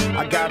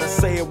 I gotta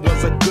say it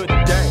was a good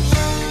day.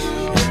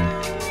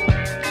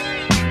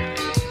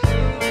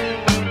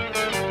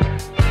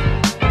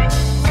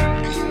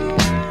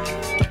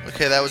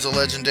 Okay, that was a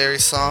legendary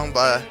song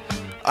by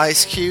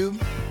Ice Cube.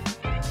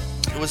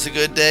 It was a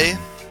good day.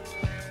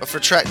 But for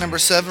track number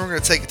 7, we're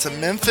going to take it to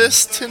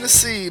Memphis,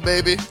 Tennessee,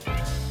 baby.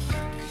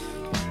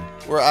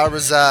 Where I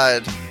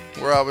reside,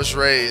 where I was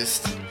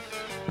raised.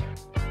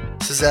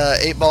 This is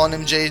 8Ball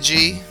and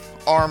MJG,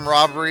 Armed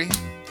Robbery,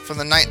 from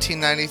the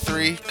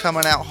 1993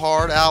 Coming Out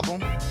Hard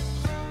album.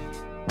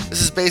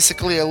 This is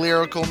basically a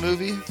lyrical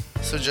movie,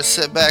 so just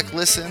sit back,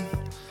 listen.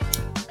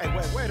 Hey,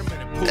 wait a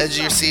minute. Edge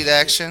of your seat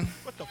action.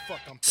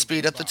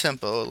 Speed up the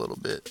tempo a little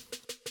bit.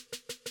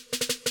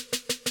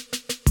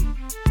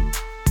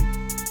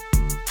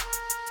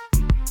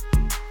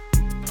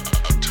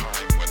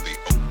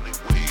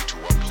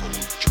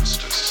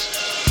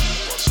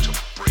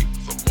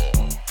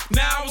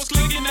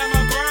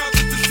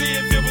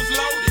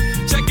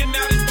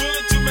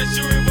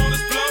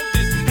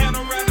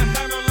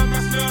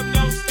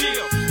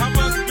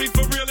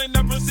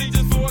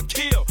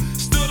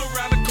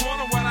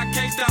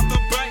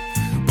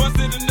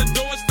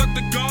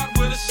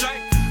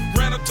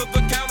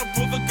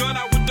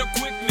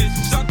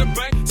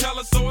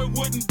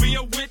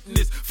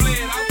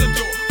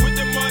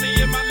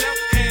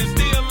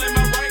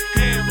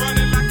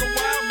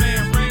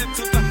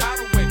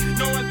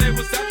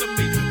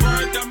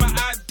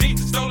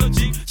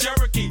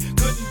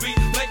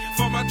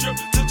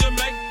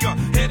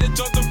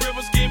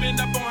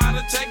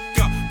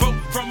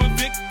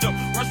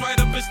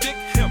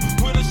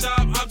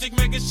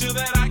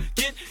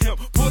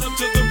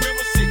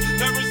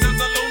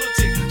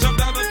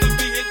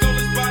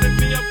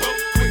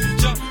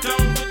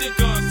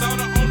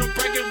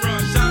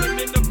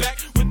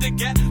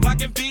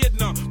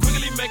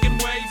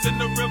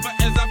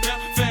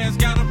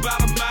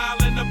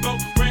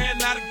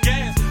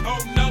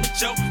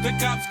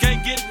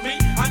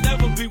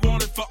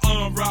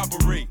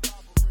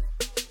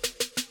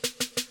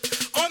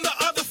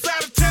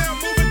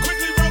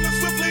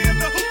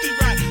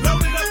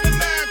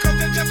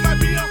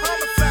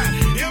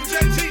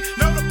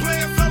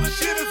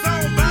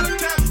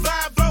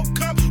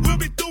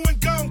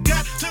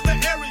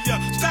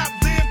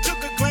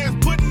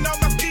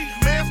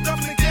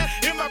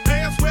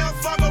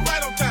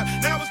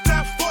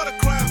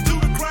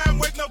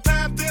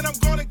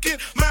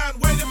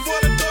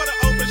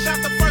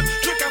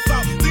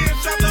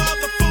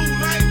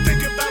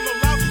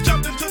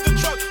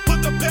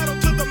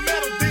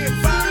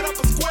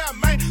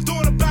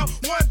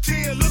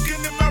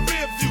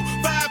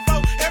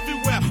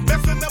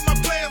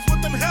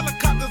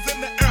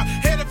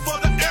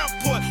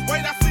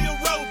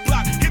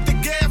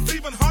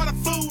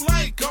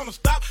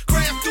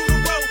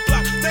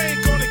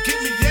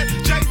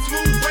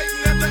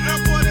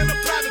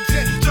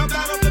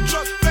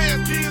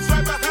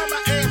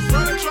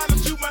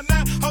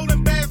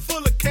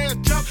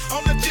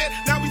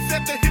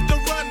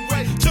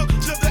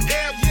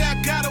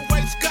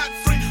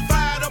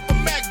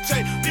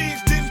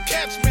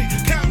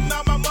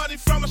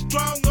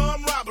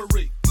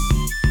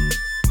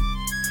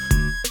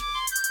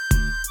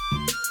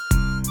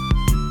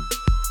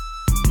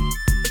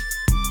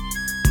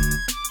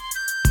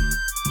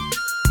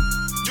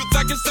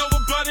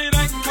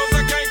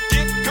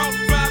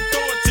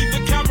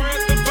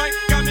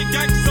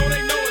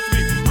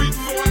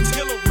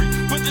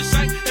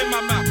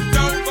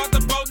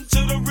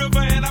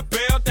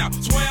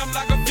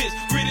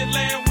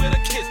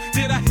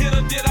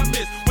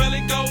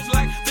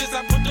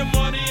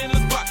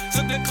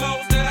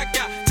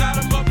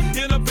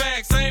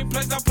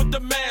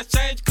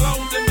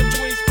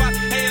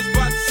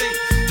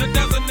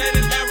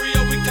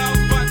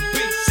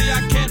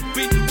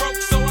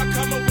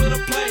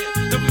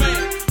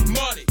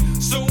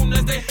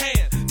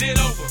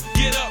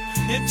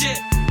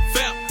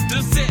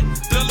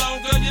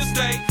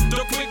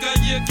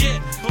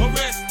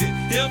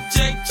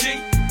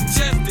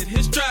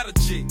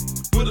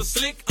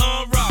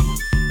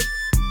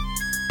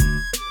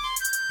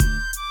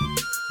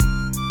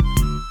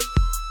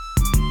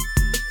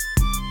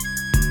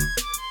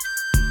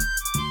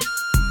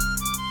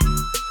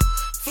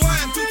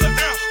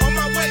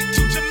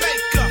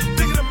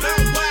 Thinking about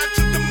why I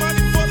took the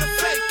money for the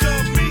sake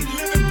of me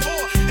living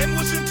poor and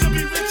wishing to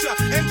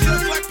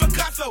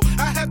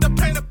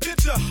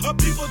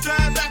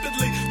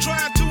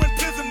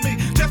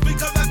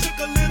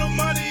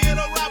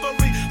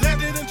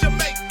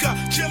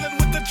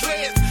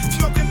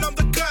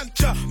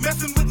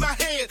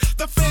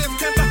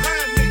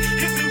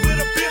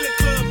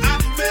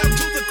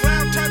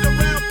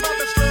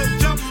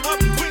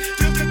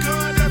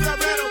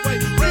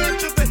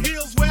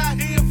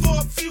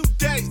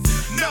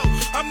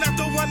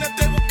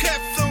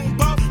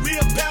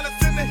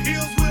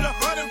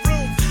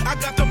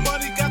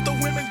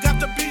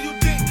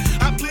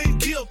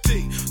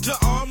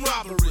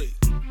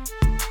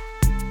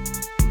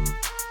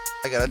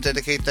gotta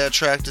dedicate that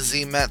track to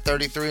Z-Mat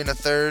 33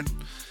 1/3.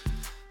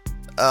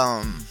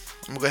 I'm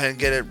gonna go ahead and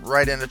get it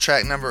right into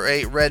track number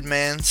 8,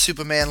 Redman,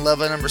 Superman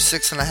Lover number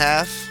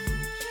 6.5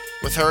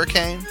 with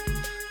Hurricane.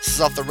 This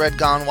is off the Red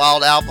Gone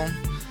Wild album.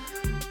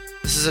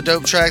 This is a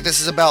dope track. This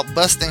is about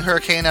busting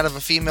Hurricane out of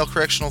a female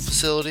correctional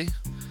facility.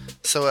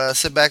 So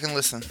sit back and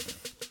listen.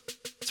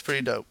 It's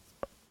pretty dope.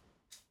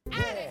 1,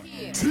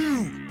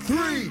 2,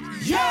 3,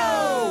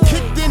 yo!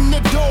 Kicked in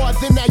the door,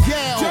 then I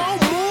yelled.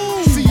 Don't move!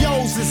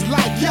 COs is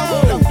like, yo,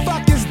 what the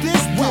fuck is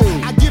this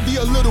dude? I give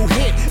you a little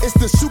hint, it's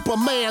the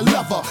Superman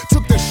Lover.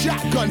 Took the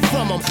shotgun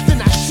from him,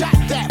 then I shot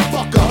that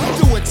fucker.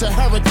 Do it to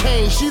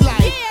Hurricane, she like,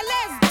 yeah,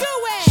 let's do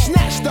it!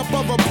 Snatched up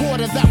a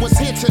reporter that was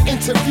here to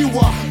interview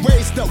her.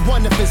 Raised up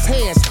one of his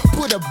hands,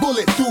 put a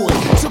bullet through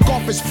it. Took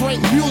off his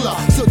Frank Mueller,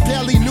 so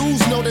Daily News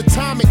know the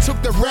time it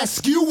took to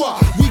rescue her.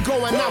 We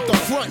going out the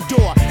front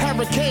door,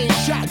 Hurricane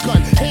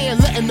shotgun,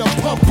 hand letting the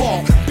pump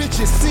off.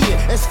 Bitches see it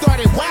and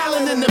started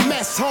wilding in the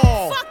mess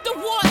hall. Fuck the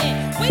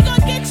warden, we gon'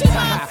 get you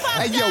motherfucker.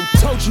 Hey yo,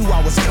 told you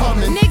I was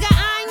coming. Nigga,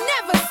 I ain't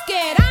never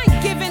scared. I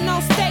ain't giving no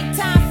steak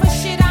time for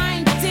shit I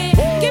ain't did.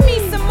 Give me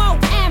some more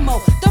ammo,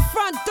 the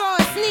front door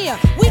is near.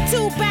 We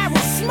 2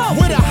 barrels smoke.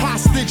 With a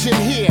hostage in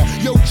here.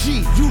 Yo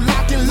G, you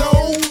lock and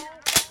load?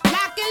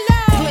 Lock and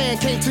load. Plan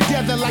came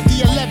together like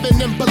the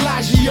 11 in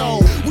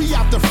Bellagio. We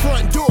out the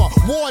front door,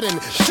 warden,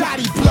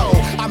 shotty blow.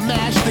 I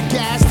mashed the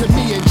gas to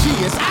me and G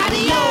is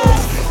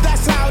adios.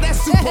 That's how that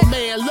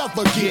Superman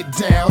Lover get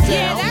down.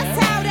 Yeah,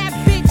 that's how that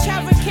bitch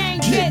Hurricane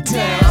get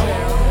down.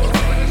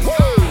 Woo!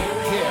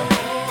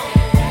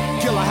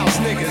 Yeah. Killer House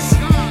niggas.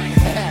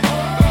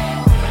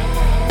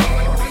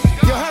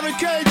 Yo,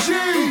 Hurricane G,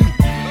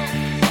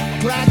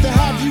 glad to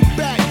have you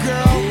back,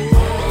 girl.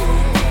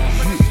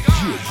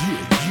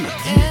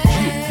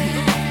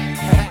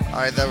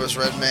 Alright, that was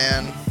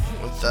Redman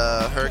with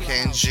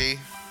Hurricane G.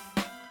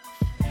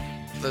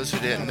 For those who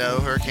didn't know,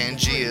 Hurricane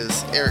G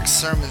is Eric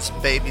Sermon's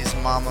baby's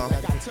mama.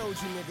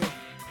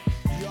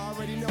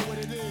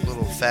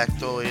 Little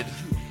factoid.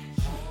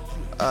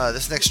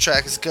 This next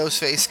track is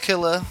Ghostface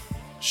Killah,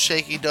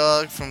 Shaky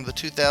Dog from the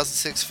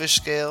 2006 Fish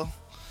Scale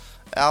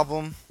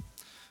album.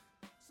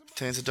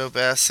 Contains a dope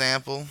ass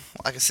sample.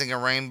 I Can Sing a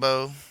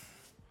Rainbow.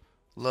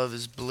 Love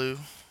is Blue.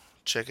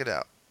 Check it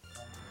out.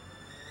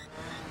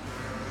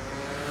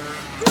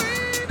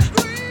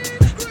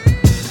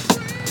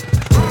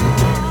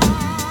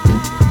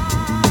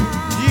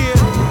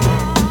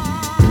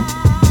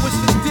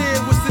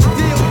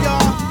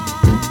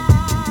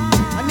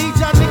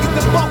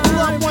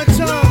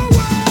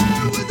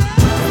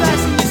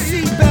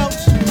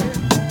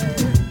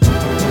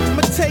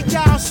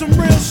 Some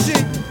real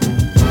shit,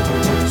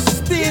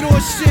 steered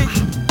or shit.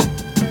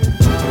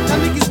 Y'all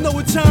niggas know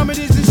what time it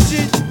is and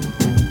shit.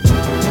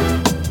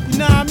 You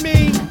know what I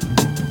mean?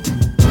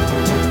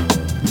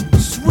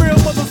 It's real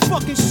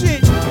motherfucking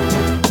shit.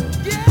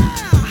 Yeah.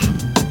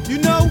 You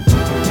know?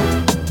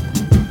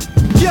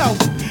 Yo,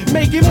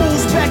 making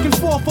moves back and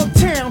forth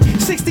uptown.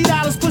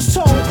 $60 per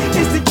toll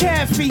is the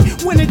cab fee.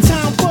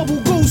 Wintertime bubble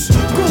goose,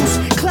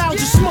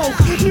 clouds of smoke.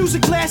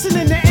 Music blasting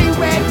in the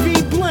A-Rag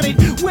V blunted.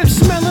 Whip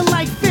smelling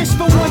like fish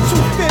for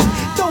 1/2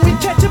 Throwing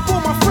ketchup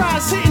on my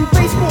fries, hitting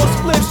baseball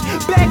spliffs.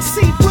 Back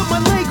seat with my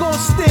leg on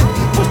stiff.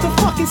 Push the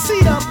fucking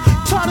seat up.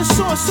 Tartar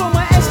sauce on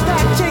my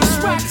S-Pack. Jake's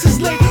rocks is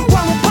late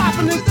while I'm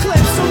popping the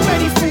clips. I'm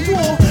ready for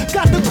war.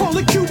 Got the call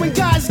of Cuban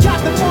guys,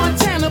 got the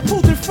Montana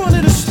pulled in front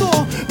of the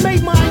store.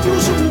 Made my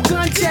usual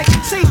gun check.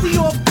 Safety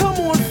off, come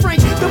on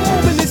Frank. The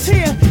moment is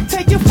here.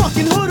 Take your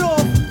fucking hood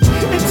off.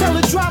 And tell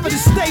the driver to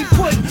stay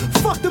put.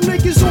 Fuck them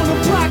niggas on the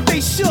block,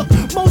 they shook.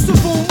 Most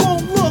of them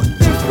won't look.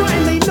 They're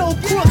frontin', they know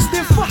crooks.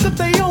 Then fuck up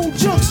they own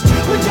jokes.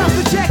 Look out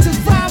for Jackson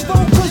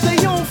 5-0 cause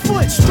they on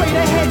foot. Straight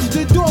ahead to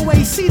the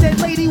doorway. See that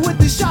lady with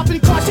the shopping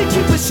cart. She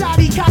keep a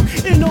shoddy cop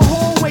in the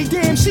hallway.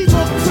 Damn, she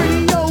look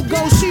pretty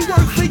yo-go. She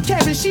work for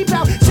Kevin. She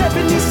bout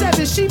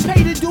 77. She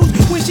paid the dues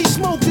when she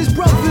smoked his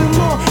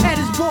brother-in-law at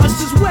his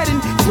boss's wedding.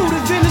 Flew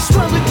to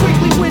Venezuela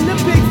quickly when the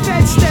big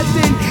fed stepped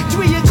in.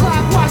 3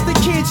 o'clock, watch the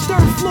kids,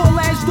 3rd floor,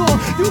 last door.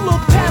 You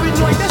look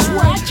paranoid, that's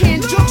why I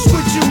can't jokes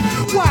with you.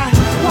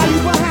 Why you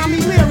behind me,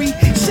 Larry?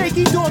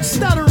 Shaky dog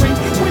stuttering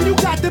when you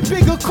got the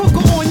bigger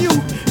cooker on you.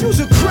 You's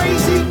a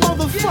crazy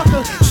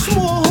motherfucker.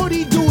 Small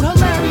hoodie dude,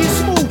 hilarious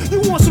smooth.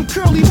 You want some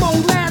curly Mo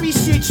Larry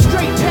shit,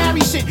 straight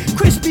Barry shit.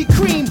 Krispy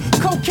Kreme,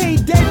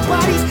 cocaine, dead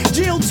bodies.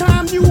 Jail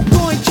time, you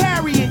gon'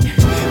 carry it.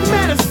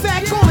 Matter of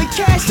fact, all the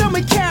cash,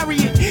 I'ma carry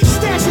it.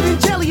 Stash it in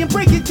jelly and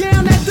break it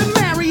down at the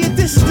Marriott.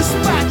 This is the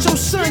spot, yo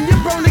son, you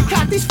burn the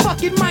cock. These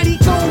fucking mighty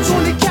goons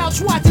on the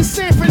couch watching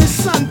Sanford and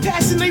Son.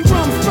 Passing they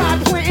rum,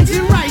 fried plantains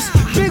and rice.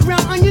 Big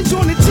round onions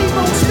on the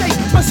T-bone steak.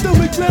 My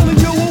stomach growling,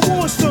 yo, I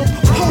want some.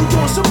 Hold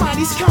on,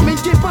 somebody's coming,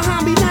 get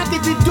behind me, knock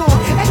at the door.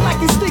 Act like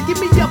you're sticking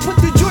me up, put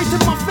the joint to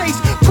my face.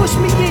 Push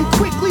me in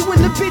quickly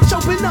when the bitch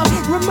open up.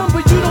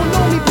 Remember, you don't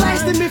know me,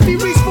 blast him if he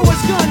reaches for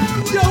his gun.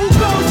 Yo, who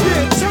goes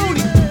there?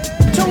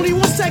 Tony,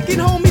 1 second,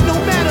 homie, no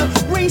matter.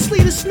 Rain,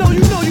 sleet, or snow,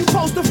 you know you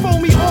supposed to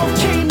phone me. Off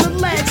came the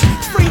latch.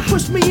 Frank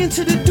pushed me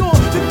into the door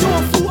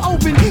flew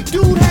open.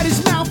 Dude had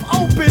his mouth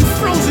open,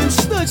 frozen,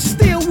 stood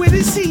still.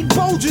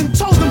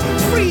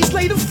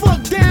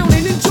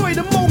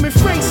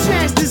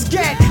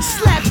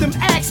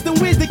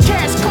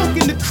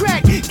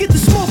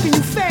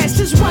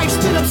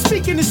 up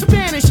speaking in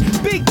Spanish.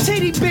 Big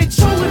titty bitch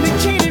holding the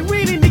cannon,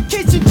 ran in the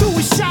kitchen, threw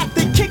a shot,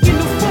 then kicking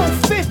the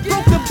 4/5,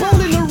 broke the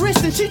bowl in her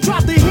wrist, and she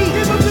dropped the heat.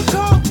 Give him the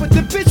call, but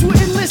the bitch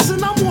wouldn't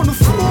listen. I'm on the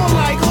floor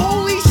like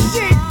holy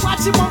shit,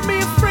 watching my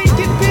man Frank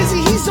get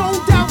busy. He's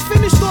zoned out,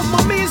 finished off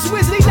my man's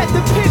whiz. They let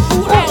the pit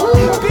bull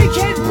out. Big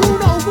head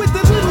Bruno with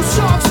the little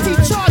sharks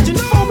teeth charging,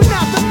 foaming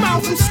out the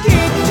mouth. I'm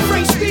scared.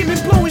 Frank screaming,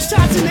 blowing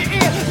shots in the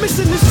air,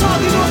 missing his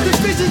target off the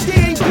vision.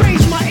 They ain't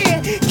grazed my ear.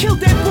 Killed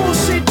that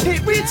bullshit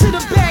pit, ran to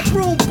the back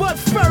room, but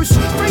first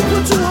Frank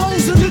put 2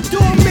 holes in the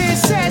doorman.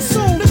 Sad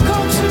soon, the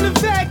coach in the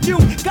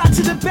vacuum. Got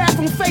to the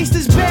bathroom, faced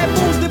his bad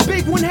wounds. The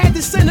big one had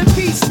the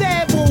centipede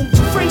stab wound.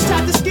 Frank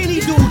shot the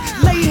skinny dude,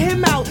 laid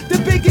him out. The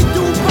bigger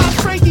dude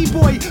popped Frankie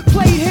boy,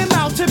 played him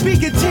out. To be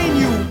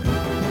continued.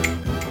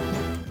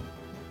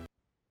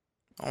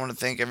 I want to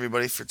thank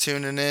everybody for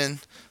tuning in.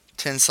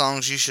 10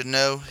 Songs You Should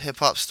Know, Hip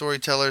Hop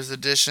Storytellers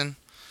Edition.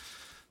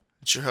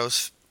 It's your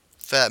host,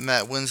 Fat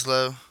Matt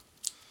Winslow.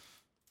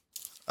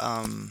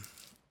 I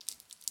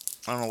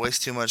don't want to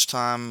waste too much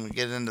time.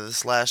 Get into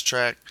this last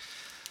track.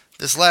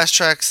 This last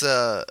track's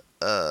a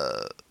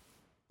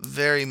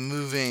very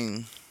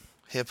moving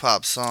hip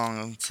hop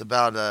song. It's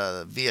about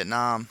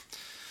Vietnam.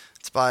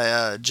 It's by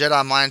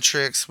Jedi Mind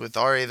Tricks with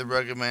R.A. the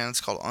Rugged Man.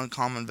 It's called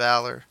Uncommon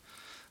Valor.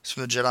 It's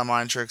from the Jedi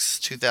Mind Tricks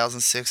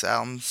 2006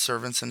 album,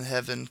 Servants in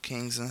Heaven,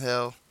 Kings in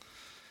Hell.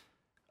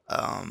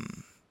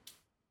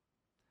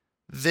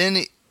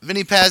 Vinny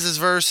Paz's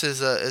verse is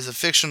a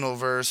fictional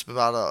verse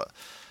about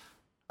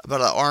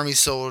an army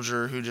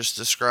soldier who just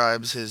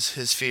describes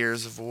his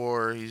fears of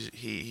war.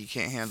 He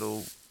can't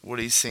handle what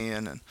he's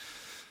seeing,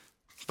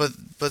 but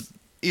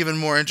even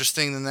more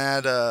interesting than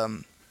that,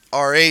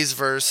 R.A.'s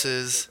verse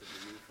is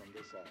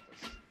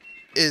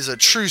a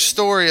true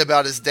story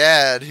about his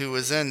dad who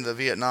was in the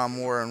Vietnam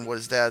War and what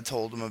his dad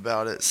told him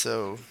about it.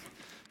 So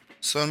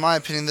in my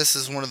opinion, this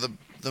is one of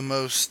the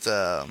most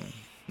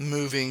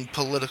moving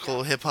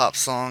political hip hop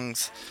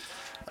songs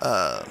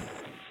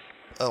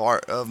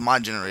of my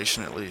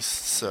generation, at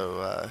least.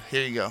 So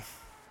here you go,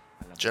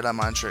 Jedi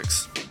Mind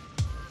Tricks.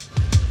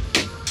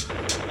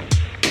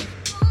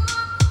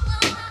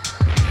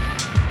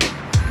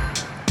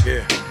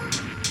 Yeah.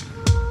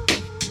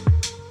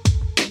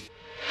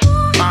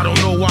 I don't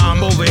know why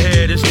I'm over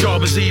here, this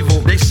job is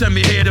evil. They sent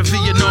me here to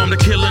Vietnam to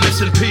kill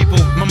innocent people.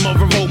 My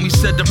mother wrote me,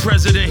 said the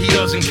president, he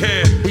doesn't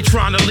care. He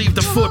trying to leave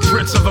the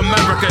footprints of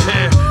America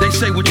here. They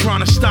say we're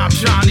trying to stop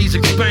Chinese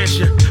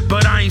expansion,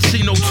 but I ain't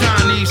seen no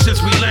Chinese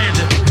since we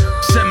landed.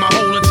 Sent my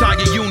whole entire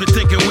unit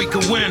thinking we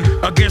could win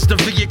against the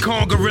Viet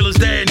Cong guerrillas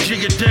there in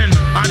Gia Dinh.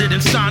 I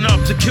didn't sign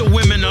up to kill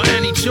women or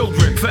any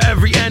children. For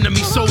every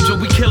enemy soldier,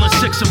 we killing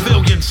 6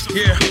 civilians.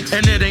 Yeah,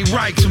 and it ain't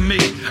right to me.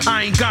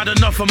 I ain't got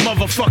enough of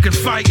motherfucking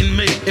fighting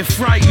me. It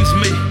frightens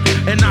me,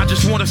 and I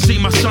just wanna see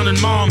my son and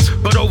moms.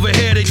 But over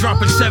here they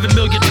dropping 7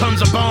 million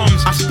tons of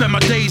bombs. I spend my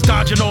days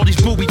dodging all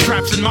these booby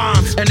traps and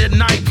mines, and at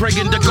night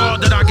praying to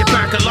God that I get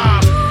back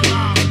alive.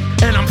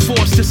 And I'm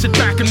forced to sit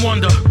back and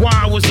wonder why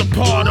I was a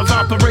part of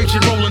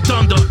Operation Rolling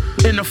Thunder.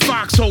 In a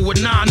foxhole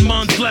with 9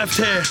 months left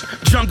here.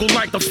 Jungle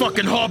like the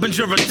fucking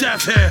harbinger of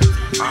death here.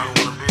 I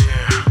don't wanna be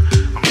here,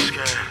 I'm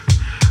scared.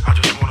 I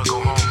just wanna go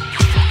home. You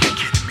fucking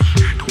kidding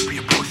me? Don't be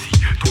a pussy.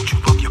 Don't you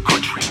love your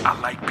country? I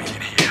like being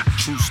here.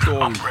 True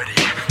story. I'm ready.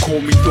 Call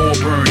me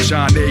Thorburn,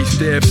 John A.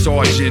 Staff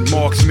Sergeant,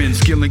 marksman,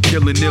 skillin',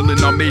 killing,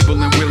 illin'. I'm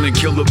able and willing,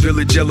 kill a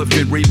village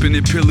elephant, raping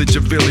and pillage a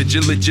village.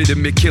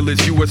 Illegitimate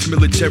killers, U.S.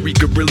 military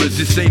guerrillas.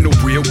 This ain't no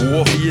real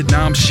war,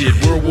 Vietnam shit.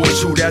 World War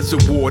II, that's a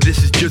war.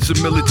 This is just a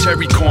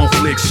military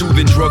conflict.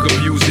 Soothing, drug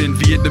abusing,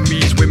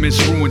 Vietnamese women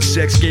screwing,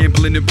 sex,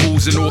 gambling, and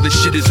boozing. All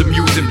this shit is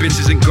amusing.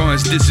 Bitches and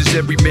guns, this is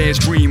every man's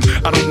dream.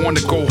 I don't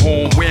wanna go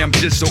home where I'm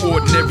just an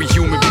ordinary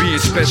human being.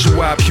 Special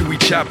op, Huey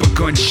chopper,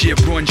 gun shit,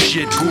 run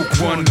shit, gook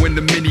run when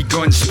the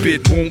minigun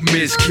spit, won't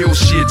miss, kill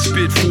shit,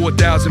 spit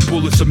 4,000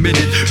 bullets a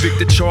minute.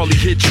 Victor Charlie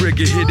hit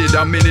trigger, hit it,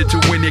 I'm in it to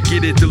win it,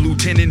 get it. The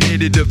lieutenant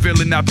hit it, the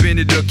villain I been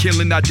it, a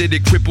killing I did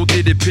it, crippled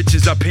did it,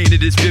 pictures I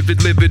painted is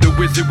vivid, livid, a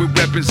wizard with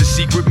weapons, a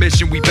secret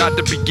mission, we bout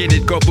to begin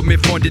it.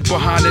 Government funded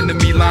behind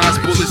enemy lines,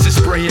 bullets is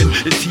spraying,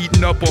 it's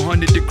heating up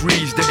 100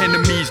 degrees. The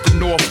enemies, the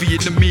North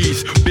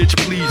Vietnamese, bitch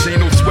please, ain't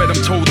no sweat,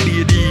 I'm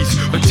totally at ease.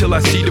 Until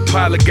I see the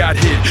pilot got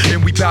hit,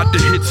 and we bout to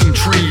hit some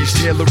trees.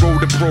 Taylor Road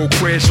to Pro,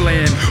 crash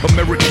land,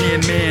 American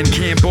man,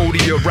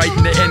 Cambodia, right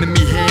in the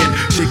enemy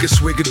hand. Take a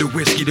swig of the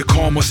whiskey to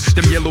calm us.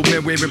 Them yellow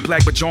men wearing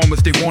black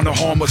pajamas, they wanna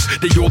harm us.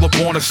 They all up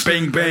on us,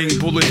 bang bang.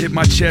 Bullet hit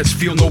my chest,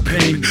 feel no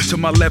pain. To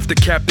my left, the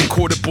captain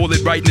caught a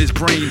bullet right in his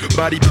brain.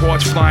 Body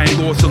parts flying,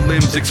 loss of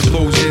limbs,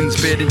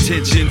 explosions, bad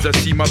intentions. I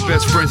see my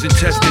best friend's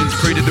intestines.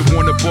 Pray to to the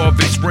one above.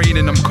 It's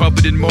raining, I'm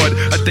covered in mud.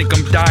 I think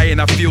I'm dying,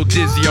 I feel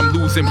dizzy, I'm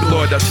losing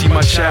blood. I see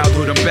my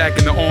childhood, I'm back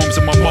in the arms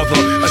of my mother.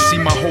 I see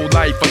my whole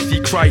life, I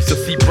see Christ, I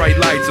see bright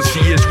lights, I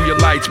see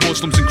Israelites,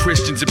 Muslims and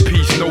Christians at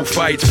peace, no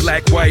fights.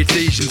 Black, whites,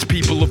 Asians,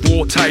 people of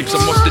all types.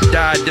 I must have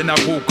died, then I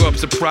woke up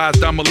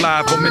surprised I'm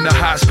alive. I'm in a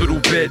hospital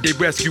bed, they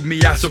rescued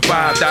me, I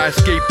survived. I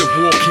escaped the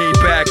war, came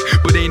back,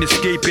 but ain't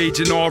escape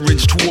Agent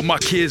Orange. 2 of my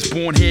kids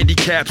born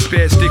handicapped,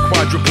 spastic,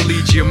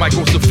 quadriplegia,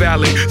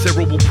 microcephalic,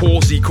 cerebral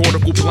palsy,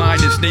 cortical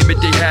blindness, name it,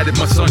 they had it.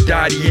 My son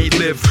died, he ain't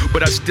live,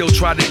 but I still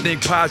try to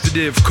think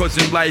positive, cause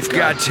in life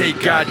God take,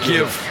 God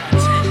give.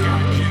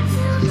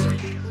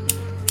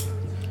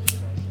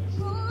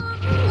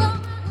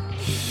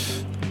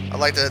 I'd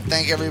like to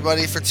thank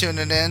everybody for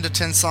tuning in to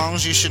 10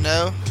 Songs You Should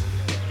Know.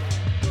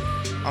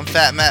 I'm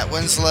Fat Matt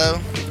Winslow.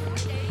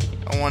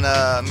 I want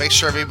to make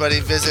sure everybody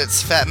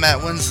visits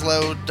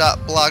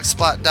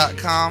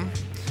fatmattwinslow.blogspot.com.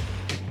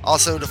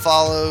 Also, to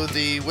follow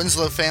the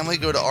Winslow family,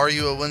 go to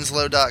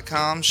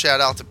ruawinslow.com.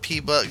 Shout out to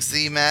P-Buck,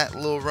 Z-Matt,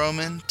 Lil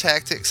Roman,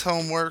 Tactics,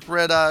 Homework,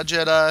 Red Eye,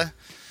 Jedi,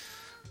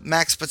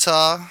 Max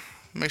Patah.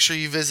 Make sure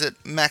you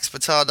visit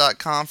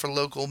maxpatah.com for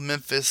local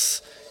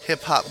Memphis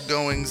hip-hop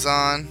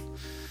goings-on.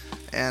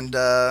 And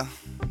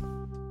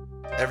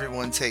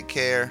everyone take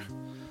care.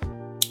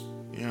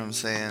 You know what I'm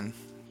saying?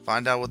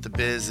 Find out what the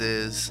biz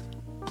is.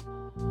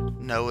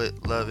 Know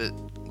it, love it,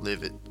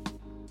 live it.